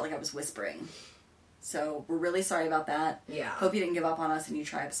felt like I was whispering. So we're really sorry about that. Yeah. Hope you didn't give up on us and you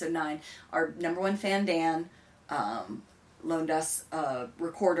try episode 9. Our number 1 fan, Dan, loaned us a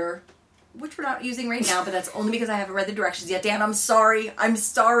recorder, which we're not using right now, but that's only because I haven't read the directions yet. Dan, I'm sorry.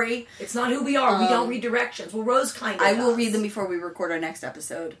 It's not who we are. We don't read directions. Well, Rose kind of I will read them before we record our next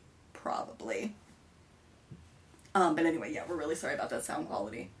episode. Probably. But anyway, yeah, we're really sorry about that sound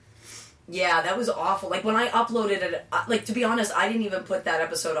quality. Yeah, that was awful. Like, when I uploaded it, like, to be honest, I didn't even put that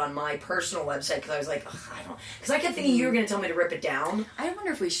episode on my personal website because I was like, because I kept thinking you were going to tell me to rip it down. I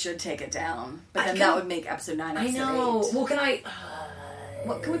wonder if we should take it down. But then that would make episode 9 episode 8. I know. Well, can I...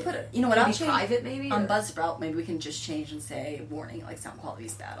 What can we put? You know what? I'll change private maybe on Buzzsprout. Maybe we can just change and say warning, like sound quality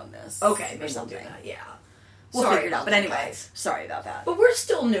is bad on this. Okay, or something. We'll do that. Yeah, we'll figure it out. But anyway, sorry about that. But we're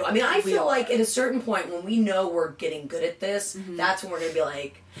still new. I mean, I feel like at a certain point when we know we're getting good at this, that's when we're going to be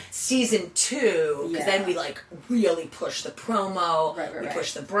like season 2. Because then we like really push the promo. Right. We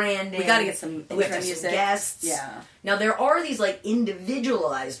push the branding. We got to get some we have to have some guests. Yeah. Now there are these like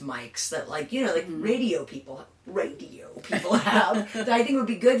individualized mics that like like radio people have that I think would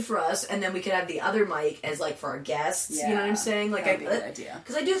be good for us, and then we could have the other mic as like for our guests. Yeah, you know what I'm saying? Like, that'd be a good idea.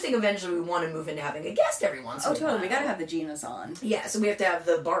 Because I do think eventually we want to move into having a guest every once in a while. Totally. We got to have the Ginas on. Yeah, so we have to have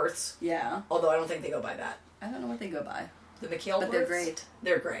the Barths. Yeah. Although I don't think they go by that. I don't know what they go by. The McHale But Barths? they're great.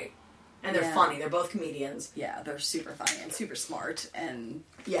 They're great. And they're funny. They're both comedians. Yeah, they're super funny and super smart. And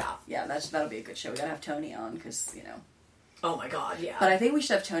yeah, that'll be a good show. We got to have Tony on because, Oh my god, yeah. But I think we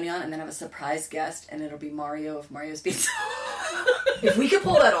should have Tony on and then have a surprise guest, and it'll be Mario of Mario's Pizza. If we could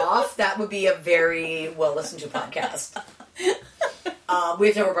pull that off, that would be a very well listened to podcast. We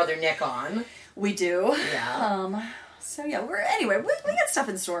have to have our brother Nick on. We do. Yeah. So yeah, we got stuff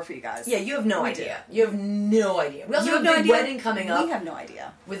in store for you guys. Yeah, you have no idea. You have no idea. We also have have a no big idea? wedding coming up. We have no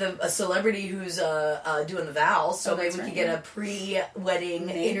idea. With a celebrity who's doing the vows, so maybe we could get a pre-wedding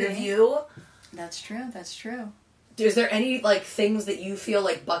interview. That's true. Is there any like things that you feel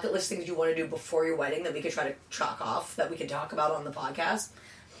like bucket list things you want to do before your wedding that we could try to chalk off that we could talk about on the podcast?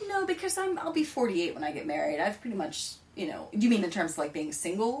 No, because I'll be 48 when I get married. I've pretty much, you mean in terms of like being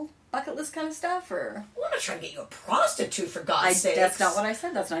single bucket list kind of stuff, or? Well, I'm not trying to get you a prostitute for God's sake. That's not what I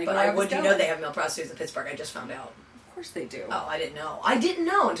said. That's not even what I was going. But they have male prostitutes in Pittsburgh. I just found out. Of course they do. Oh, I didn't know. I didn't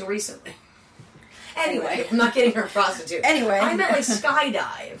know until recently. Anyway, I'm not getting her a prostitute. Anyway. I meant like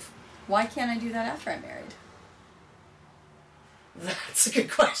skydive. Why can't I do that after I'm married? That's a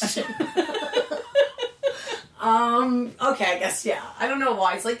good question. Okay, I guess, yeah. I don't know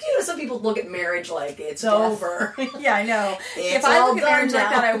why. It's like, some people look at marriage like it's over. Yeah, I know. If I look at marriage like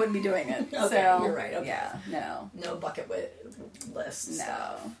that, I wouldn't be doing it. Okay, so, you're right. Okay. Yeah, no. No bucket list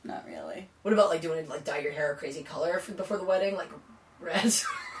stuff. No, not really. What about, like, doing, like, dye your hair a crazy color before the wedding? Like, red?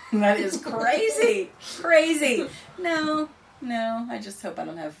 That is crazy. Crazy. No. I just hope I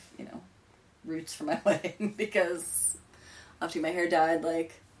don't have, roots for my wedding because I'll have to get my hair dyed,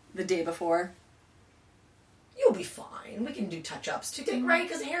 like, the day before. You'll be fine. We can do touch-ups too, right?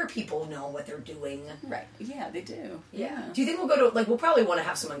 Because hair people know what they're doing. Right. Yeah, they do. Yeah. Do you think we'll go to, like, we'll probably want to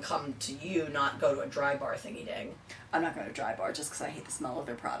have someone come to you, not go to a dry bar thingy-dang? I'm not going to a dry bar just because I hate the smell of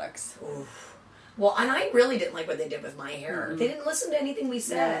their products. Oof. Well, and I really didn't like what they did with my hair. Mm-hmm. They didn't listen to anything we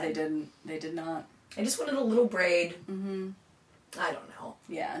said. No, they didn't. They did not. I just wanted a little braid. Mm-hmm. I don't know.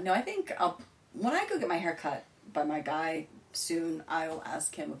 Yeah. No, I think when I go get my hair cut by my guy soon, I'll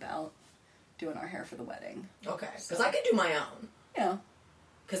ask him about doing our hair for the wedding. Okay. Because I could do my own. Yeah.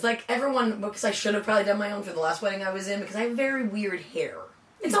 Because, like, because I should have probably done my own for the last wedding I was in, because I have very weird hair.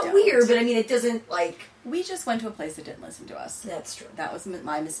 It's not weird, but I mean, it doesn't, like... We just went to a place that didn't listen to us. That's true. That was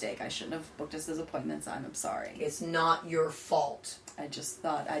my mistake. I shouldn't have booked us as appointments. I'm sorry. It's not your fault. I just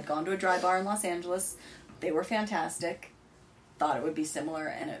thought I'd gone to a dry bar in Los Angeles. They were fantastic. Thought it would be similar,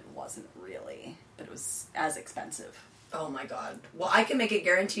 and it wasn't really. But it was as expensive. Oh my god. Well, I can make a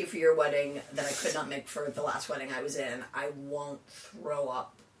guarantee for your wedding that I could not make for the last wedding I was in. I won't throw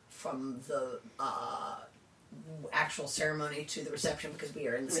up from the actual ceremony to the reception because we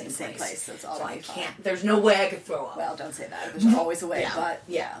are in the same place. That's all so I fine. can't. There's no way I could throw up. Well, don't say that. There's always a way, but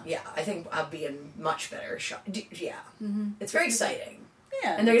yeah. I think I'll be in much better shape. Yeah. Mm-hmm. It's very exciting.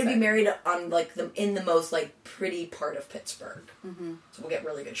 Yeah. And they're going to be married on, like, in the most, like, pretty part of Pittsburgh. Mm-hmm. So we'll get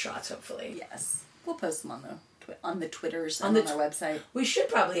really good shots, hopefully. Yes. We'll post them on the Twitters and on our website. We should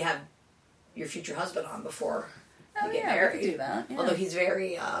probably have your future husband on before we get married. We could do that. Yeah. Although he's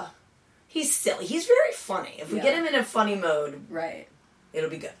very, he's silly. He's very funny. If we get him in a funny mode, right, it'll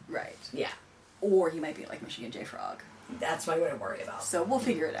be good. Right. Yeah. Or he might be like Michigan J. Frog. That's what I worry about. So we'll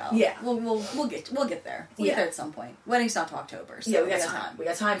figure it out. Yeah. We'll get there. We'll get there at some point. Wedding's not till October, so yeah, we got time. We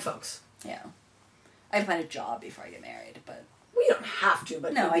got time, folks. Yeah. I had to find a job before I get married, but we don't have to.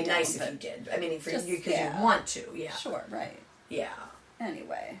 But no, it'd be nice if you did. I mean, because you want to. Yeah. Sure. Right. Yeah.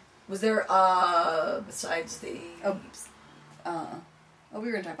 Anyway, was there besides the we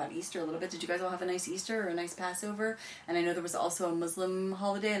were going to talk about Easter a little bit. Did you guys all have a nice Easter or a nice Passover? And I know there was also a Muslim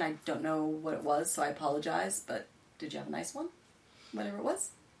holiday, and I don't know what it was, so I apologize. But did you have a nice one? Whatever it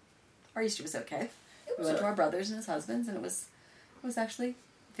was. Our Easter was okay. We went to our brother's and his husband's, and it was actually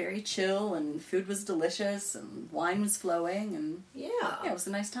very chill, and food was delicious, and wine was flowing, and it was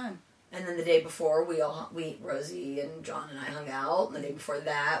a nice time. And then the day before, Rosie and John and I hung out. And the day before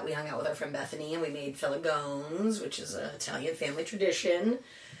that, we hung out with our friend Bethany, and we made filagones, which is an Italian family tradition.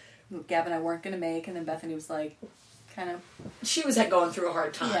 Gab and I weren't going to make, and then Bethany was like, she was going through a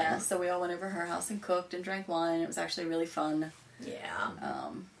hard time. Yeah, so we all went over to her house and cooked and drank wine. It was actually really fun. Yeah.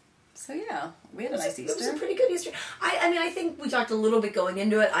 So yeah, we had a nice Easter. It was a pretty good Easter. I mean, I think we talked a little bit going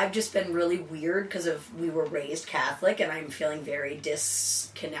into it. I've just been really weird because we were raised Catholic, and I'm feeling very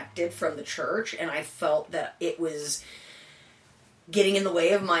disconnected from the church, and I felt that it was getting in the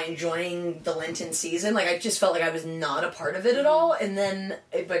way of my enjoying the Lenten season. Like, I just felt like I was not a part of it at all. And then,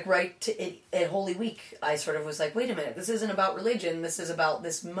 at Holy Week, I sort of was like, wait a minute, this isn't about religion. This is about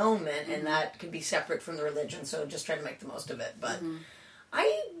this moment, and that could be separate from the religion. So just try to make the most of it. But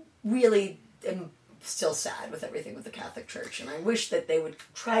I really am still sad with everything with the Catholic Church, and I wish that they would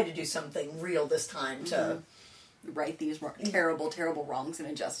try to do something real this time to right these terrible, terrible wrongs and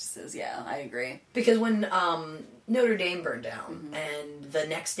injustices. Yeah, I agree. Because when Notre Dame burned down, and the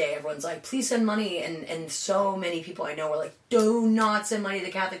next day everyone's like, please send money, and so many people I know were like, do not send money to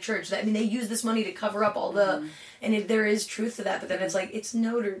the Catholic Church. I mean, they use this money to cover up all the... And there is truth to that, but then it's like, it's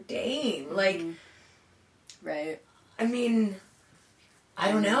Notre Dame. Like... Right. I mean... I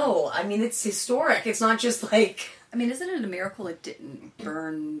don't know. I mean, it's historic. It's not just like... I mean, isn't it a miracle it didn't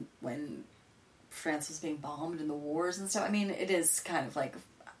burn when France was being bombed in the wars and stuff? I mean, it is kind of like,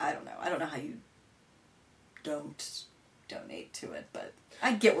 I don't know. I don't know how you don't donate to it, but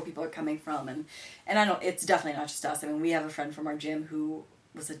I get where people are coming from. And I don't, it's definitely not just us. I mean, we have a friend from our gym who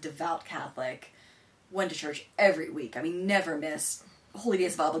was a devout Catholic, went to church every week. I mean, never missed holy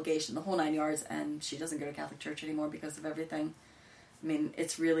days of obligation, the whole 9 yards, and she doesn't go to Catholic church anymore because of everything. I mean,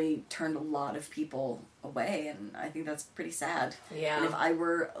 it's really turned a lot of people away, and I think that's pretty sad. Yeah. And if I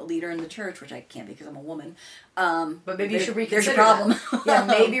were a leader in the church, which I can't because I'm a woman, but maybe you should reconsider. There's a problem. Yeah,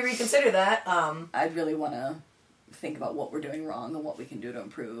 maybe reconsider that. I'd really want to think about what we're doing wrong and what we can do to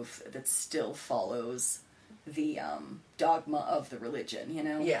improve that still follows the dogma of the religion, you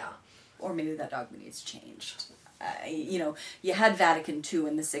know? Yeah. Or maybe that dogma needs changed. You had Vatican II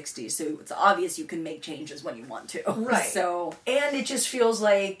in the 60s, so it's obvious you can make changes when you want to. Right. So, and it just feels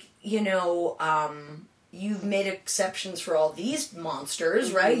like, you've made exceptions for all these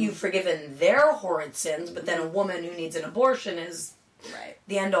monsters, right? You've forgiven their horrid sins, but then a woman who needs an abortion is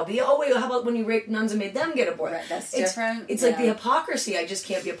the end-all be. Oh, wait, how about when you raped nuns and made them get aborted? Right, that's different. It's like the hypocrisy I just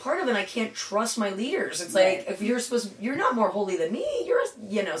can't be a part of, and I can't trust my leaders. It's like, if you're not more holy than me,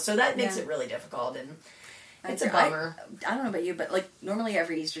 so that makes it really difficult, and... It's a bummer. I don't know about you, but normally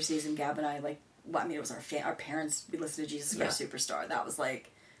every Easter season, Gab and I it was our parents. We listened to Jesus Christ Superstar. That was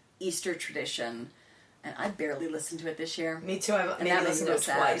Easter tradition, and I barely listened to it this year. Me too. I maybe listened to it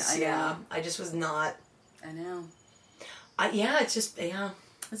twice. I just was not. I know. It's just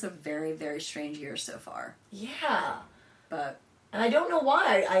It's a very, very strange year so far. Yeah, but. And I don't know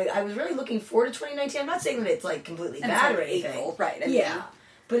why. I was really looking forward to 2019. I'm not saying that it's completely bad or anything. April, right?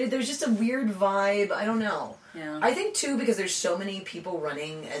 But there's just a weird vibe. I don't know. Yeah. I think, too, because there's so many people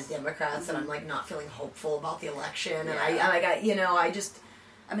running as Democrats that I'm, like, not feeling hopeful about the election. And I just...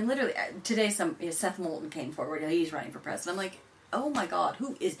 I mean, literally, today Seth Moulton came forward, and he's running for president. I'm like, oh my god,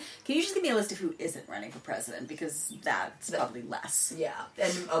 who is... Can you just give me a list of who isn't running for president? Because that's probably less. Yeah.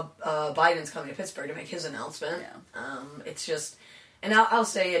 And Biden's coming to Pittsburgh to make his announcement. Yeah. It's just... And I'll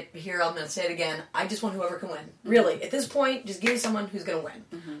say it here, I'm going to say it again. I just want whoever can win. Really, at this point, just give me someone who's going to win.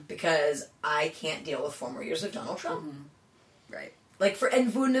 Mm-hmm. Because I can't deal with 4 more years of Donald Trump. Mm-hmm. Right. Like,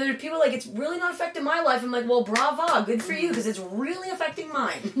 and for other people, like, it's really not affecting my life. I'm like, well, brava, good for you, because it's really affecting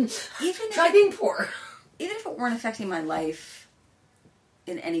mine. Try being poor. Even if it weren't affecting my life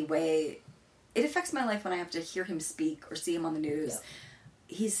in any way, it affects my life when I have to hear him speak or see him on the news.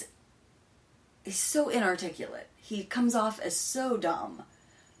 Yeah. He's so inarticulate. He comes off as so dumb.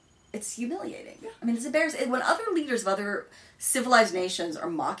 It's humiliating. Yeah. I mean, it's embarrassing. When other leaders of other civilized nations are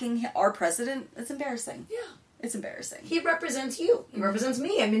mocking our president, it's embarrassing. Yeah. It's embarrassing. He represents you. He represents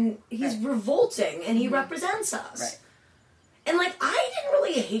me. I mean, he's revolting, and he represents us. Right. And, like, I didn't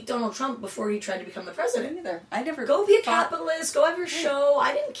really hate Donald Trump before he tried to become the president. Me neither. I never... Go be a capitalist. Go have your show.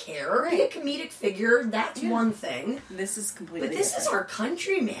 I didn't care. Right. Be a comedic figure. That's one thing. This is completely But this different. is our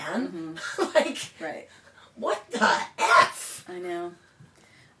country, man. Like... Right. What the F? I know.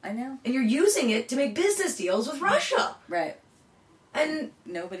 And you're using it to make business deals with Russia. Right. And...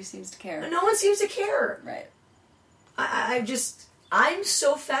 Nobody seems to care. No one seems to care. Right. I'm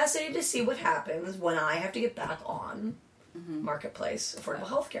so fascinated to see what happens when I have to get back on Marketplace Affordable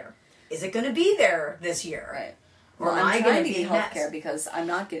Healthcare. Is it going to be there this year? Right. Or well, am I going to to get healthcare because I'm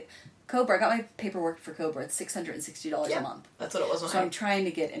not getting... Cobra, I got my paperwork for Cobra. It's $660 a month. That's what it was. So I'm trying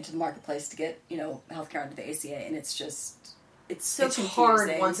to get into the Marketplace to get, healthcare under the ACA, and it's just... It's so confusing.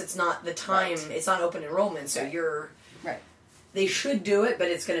 Hard once it's not the time. Right. It's not open enrollment, so you're... Right. They should do it, but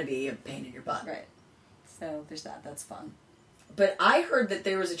it's going to be a pain in your butt. Right. So there's that. That's fun. But I heard that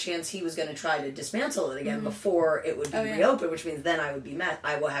there was a chance he was going to try to dismantle it again before it would be reopened, which means then I would be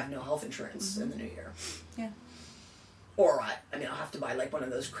I will have no health insurance in the new year. Yeah. Or I'll have to buy like one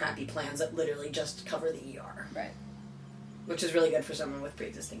of those crappy plans that literally just cover the ER. Right. Which is really good for someone with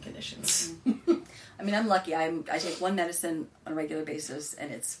pre-existing conditions. I mean, I'm lucky. I take one medicine on a regular basis,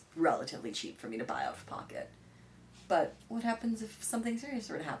 and it's relatively cheap for me to buy out of pocket. But what happens if something serious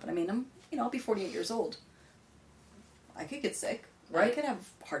were to happen? I mean, I'll be 48 years old. I could get sick. Right. I could have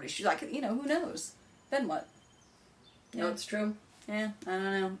heart issues. I could, who knows? Then what? No, it's true. Yeah, I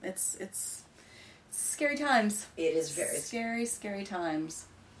don't know. It's scary times. It is very scary, scary times.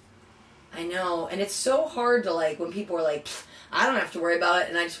 I know, and it's so hard to when people are like, I don't have to worry about it,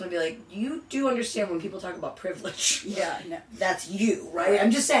 and I just want to be like, you do understand when people talk about privilege. Yeah, no. That's you, right?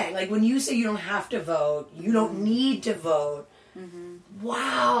 I'm just saying, when you say you don't have to vote, you don't need to vote,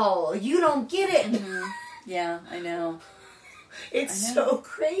 wow, you don't get it. Yeah, I know. It's so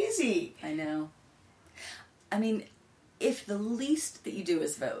crazy. I know. I mean, if the least that you do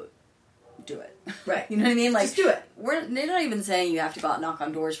is vote, do it. Right. You know what I mean? Just do it. They're not even saying you have to go out and knock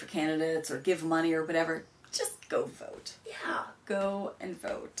on doors for candidates or give money or whatever. Just go vote. Yeah. Go and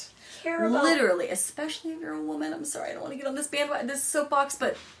vote. Care about... Literally, especially if you're a woman. I'm sorry, I don't want to get on this soapbox,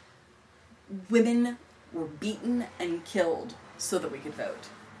 but women were beaten and killed so that we could vote.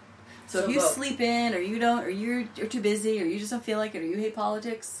 So if you sleep in, or you don't, or you're too busy, or you just don't feel like it, or you hate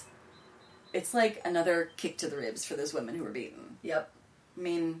politics, it's like another kick to the ribs for those women who were beaten. Yep. I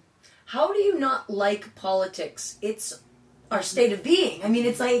mean... How do you not like politics? It's our state of being. I mean,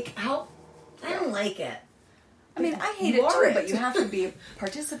 it's like, how... I don't like it. I mean, I hate it too, but you have to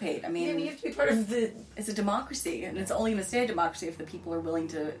participate. I mean... you have to be part of the... It's a democracy, and it's only going to stay a democracy if the people are willing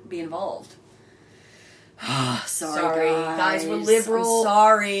to be involved. Sorry, guys. We're liberal. I'm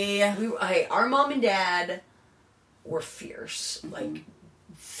sorry. Our mom and dad were fierce.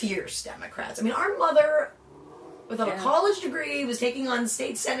 Fierce Democrats. I mean, our mother... without a college degree, was taking on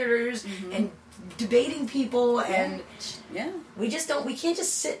state senators and debating people, and we can't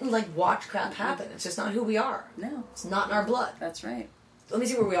just sit and watch crap happen. It's just not who we are. No. It's not in our blood. That's right. Let me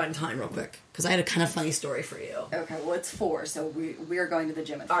see where we are in time real quick, because I had a kind of funny story for you. Okay, well, it's 4, so we are going to the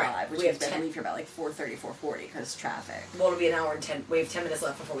gym at 5, which means we have to leave here about 4:30, 4:40, because traffic. Well, it'll be an hour and 10, we have 10 minutes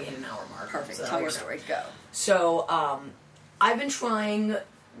left before we hit an hour mark. Perfect, so tell your story, go. So, I've been trying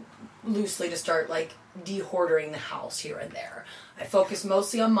loosely to start, de-hoarding the house here and there. I focused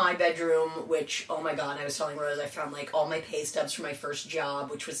mostly on my bedroom, which, oh my god, I was telling Rose, I found all my pay stubs for my first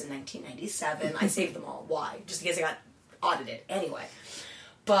job, which was in 1997. I saved them all. Why? Just in case I got audited. Anyway.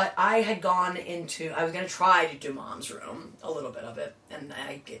 But I had I was going to try to do Mom's room, a little bit of it, and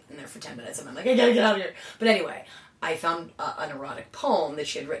I get in there for 10 minutes, and I'm like, I gotta get out of here. But anyway, I found an erotic poem that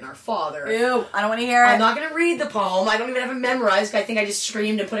she had written our father. Ew, I don't want to hear it. I'm not going to read the poem. I don't even have it memorized. I think I just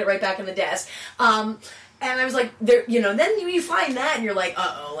screamed and put it right back in the desk. And I was like, there, then you find that and you're like,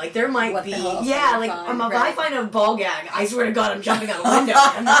 uh-oh, like there might What be, the hell yeah, like if I find a ball gag, I swear to God, I'm jumping out a window.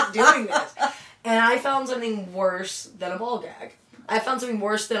 I'm not doing this. And I found something worse than a ball gag. I found something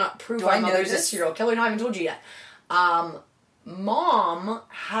worse than proof my mother's a serial killer. No, I haven't told you yet. Mom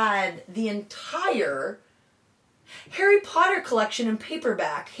had the entire Harry Potter collection in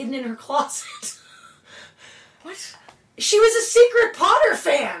paperback hidden in her closet. What? She was a secret Potter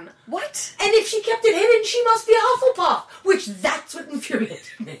fan. What? And if she kept it hidden, she must be a Hufflepuff. Which, that's what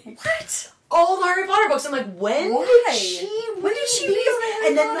infuriated me. What? All the Harry Potter books. I'm like, when did she read these?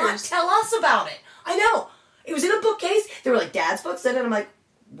 And then not tell us about it. I know. It was in a bookcase. They were like, Dad's books. And I'm like,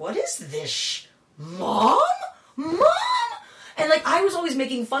 what is this? Mom? And like, I was always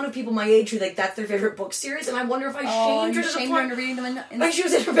making fun of people my age who like that's their favorite book series, and I wonder if I shamed her to the point. Her reading them like she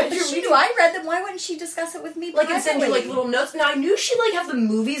was in her bedroom. She knew I read them. Why wouldn't she discuss it with me? Like and send you like little notes. Now I knew she'd like have the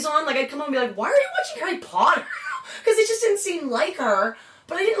movies on. Like I'd come home and be like, "Why are you watching Harry Potter?" Because it just didn't seem like her.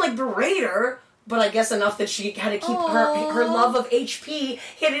 But I didn't like berate her. But I guess enough that she had to keep her love of HP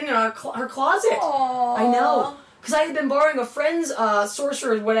hidden in her closet. Aww. I know. Because I had been borrowing a friend's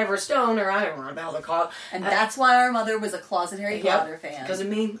sorcerer's whatever stone, or I don't know what the hell they're called. And that's why our mother was a closet Harry Potter fan. Because of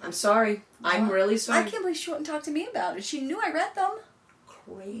me. I'm sorry. I'm really sorry. I can't believe she wouldn't talk to me about it. She knew I read them.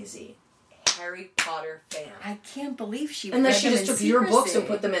 Crazy Harry Potter fan. I can't believe she Unless she just took your books and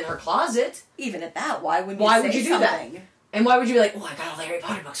put them in her closet. Even at that, why would you do that? And why would you be like, oh, I got all the Harry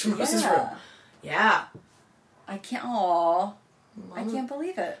Potter books from Rose's room? Yeah. I can't, I can't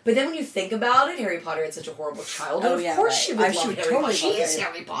believe it. But then when you think about it, Harry Potter had such a horrible childhood. Of course she would love Harry Potter. She is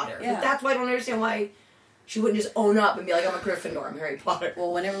Harry Potter. Yeah. But that's why I don't understand why she wouldn't just own up and be like, I'm a Gryffindor, I'm Harry Potter.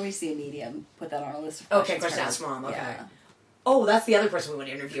 Well, whenever we see a medium, put that on our list of questions. Okay, question ask Mom, okay. Yeah. Oh, that's the other person we want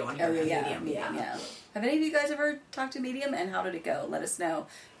to interview on here. Medium. Yeah. Have any of you guys ever talked to a medium, and how did it go? Let us know.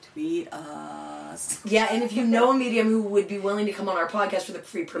 Tweet us. Yeah, and if you know a medium who would be willing to come on our podcast for the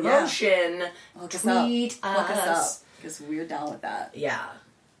free promotion, tweet us. Look us up. Because we're down with that. Yeah.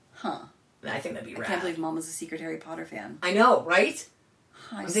 Huh. I think that'd be rad. I can't believe Mom was a secret Harry Potter fan. I know, right?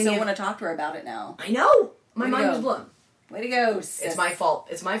 I still want to talk to her about it now. I know. My mind was blown. Way to go, sis. It's my fault.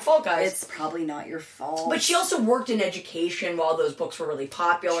 It's my fault, guys. It's probably not your fault. But she also worked in education while those books were really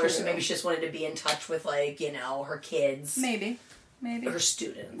popular, so maybe she just wanted to be in touch with, like, her kids. Maybe. Her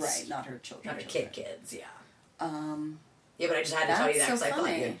students. Right, not her children. Not her kids, yeah. Yeah, but I just had to tell you that because I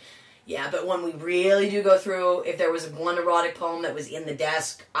thought you... Yeah, but when we really do go through, if there was one erotic poem that was in the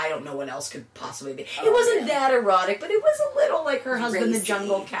desk, I don't know what else could possibly be. It wasn't that erotic, but it was a little like her husband, the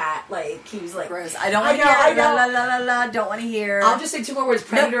jungle cat. Like, he was like... Gross. I don't want to hear. La, la, la, la, don't want to hear. I'll just say two more words.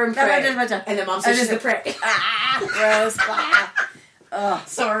 Predator and prey. And then Mom says she's the prey. Gross.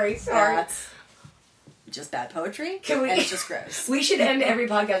 Sorry. That's just bad poetry. And it's just gross. We should end every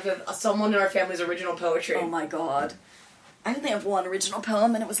podcast with someone in our family's original poetry. Oh my God. I only have one original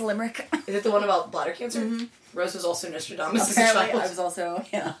poem, and it was a limerick. Is it the one about bladder cancer? Mm-hmm. Rose was also Nostradamus. Apparently, I was also,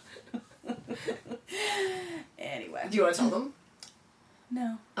 yeah. Anyway. Do you want to tell them?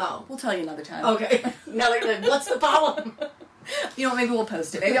 No. Oh. We'll tell you another time. Okay. Now they're like, what's the poem? Maybe we'll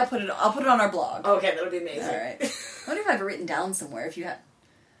post it. Maybe I'll put it on our blog. Okay, that'll be amazing. All right. I wonder if I have it written down somewhere.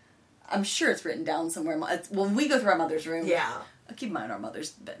 I'm sure it's written down somewhere. When we go through our mother's room. Yeah. Keep in mind, our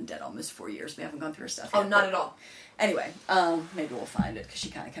mother's been dead almost 4 years. We haven't gone through her stuff yet. Oh, not at all. Anyway, maybe we'll find it, because she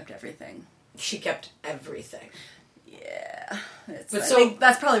kind of kept everything. She kept everything. Yeah. I think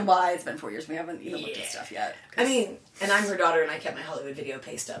that's probably why it's been 4 years. We haven't even looked at stuff yet. I mean, and I'm her daughter, and I kept my Hollywood video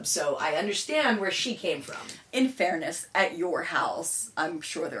pay stub, so I understand where she came from. In fairness, at your house, I'm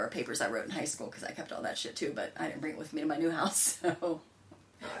sure there are papers I wrote in high school, because I kept all that shit too, but I didn't bring it with me to my new house, so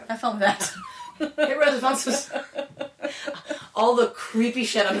I found that. Hey, Rose, I found some... all the creepy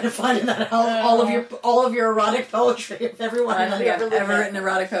shit I'm going to find in that house. All of your erotic poetry. If everyone I don't think I've ever written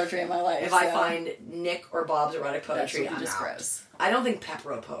erotic poetry in my life. If I find Nick or Bob's erotic poetry, I'm just gross. I don't think Pep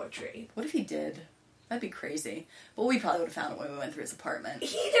wrote poetry. What if he did? That'd be crazy. But we probably would have found it when we went through his apartment.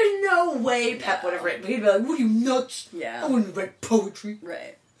 There's no way Pep would have written. He'd be like, "What are you, nuts? Yeah, I wouldn't write poetry."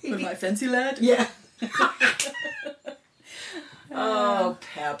 Right. With my fancy lad. Yeah. Oh,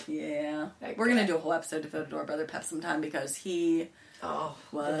 Pep. Yeah. We're going to do a whole episode devoted to our brother Pep sometime, because he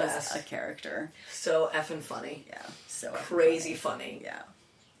was a character. So effing funny. Yeah. So crazy funny. Yeah.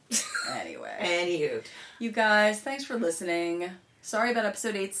 Anyway. Anywho. You guys, thanks for listening. Sorry about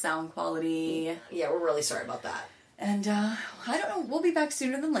episode 8's sound quality. Yeah, we're really sorry about that. And, I don't know, we'll be back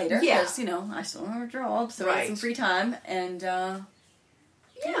sooner than later. Yeah. Because, I still have a job, so I have some free time. And,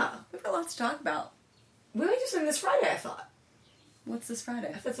 yeah. We've got lots to talk about. We might do something this Friday, I thought. What's this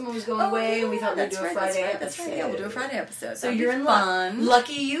Friday? I thought someone was going away, and we thought we'd do a Friday episode. That's right. Yeah, we'll do a Friday episode. So you're in luck.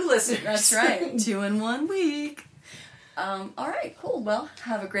 Lucky you, listeners. That's right. 2 in 1 week. All right, cool. Well,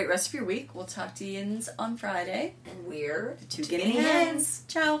 have a great rest of your week. We'll talk to you on Friday. And we're the Two Guinea Hens.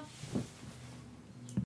 Ciao.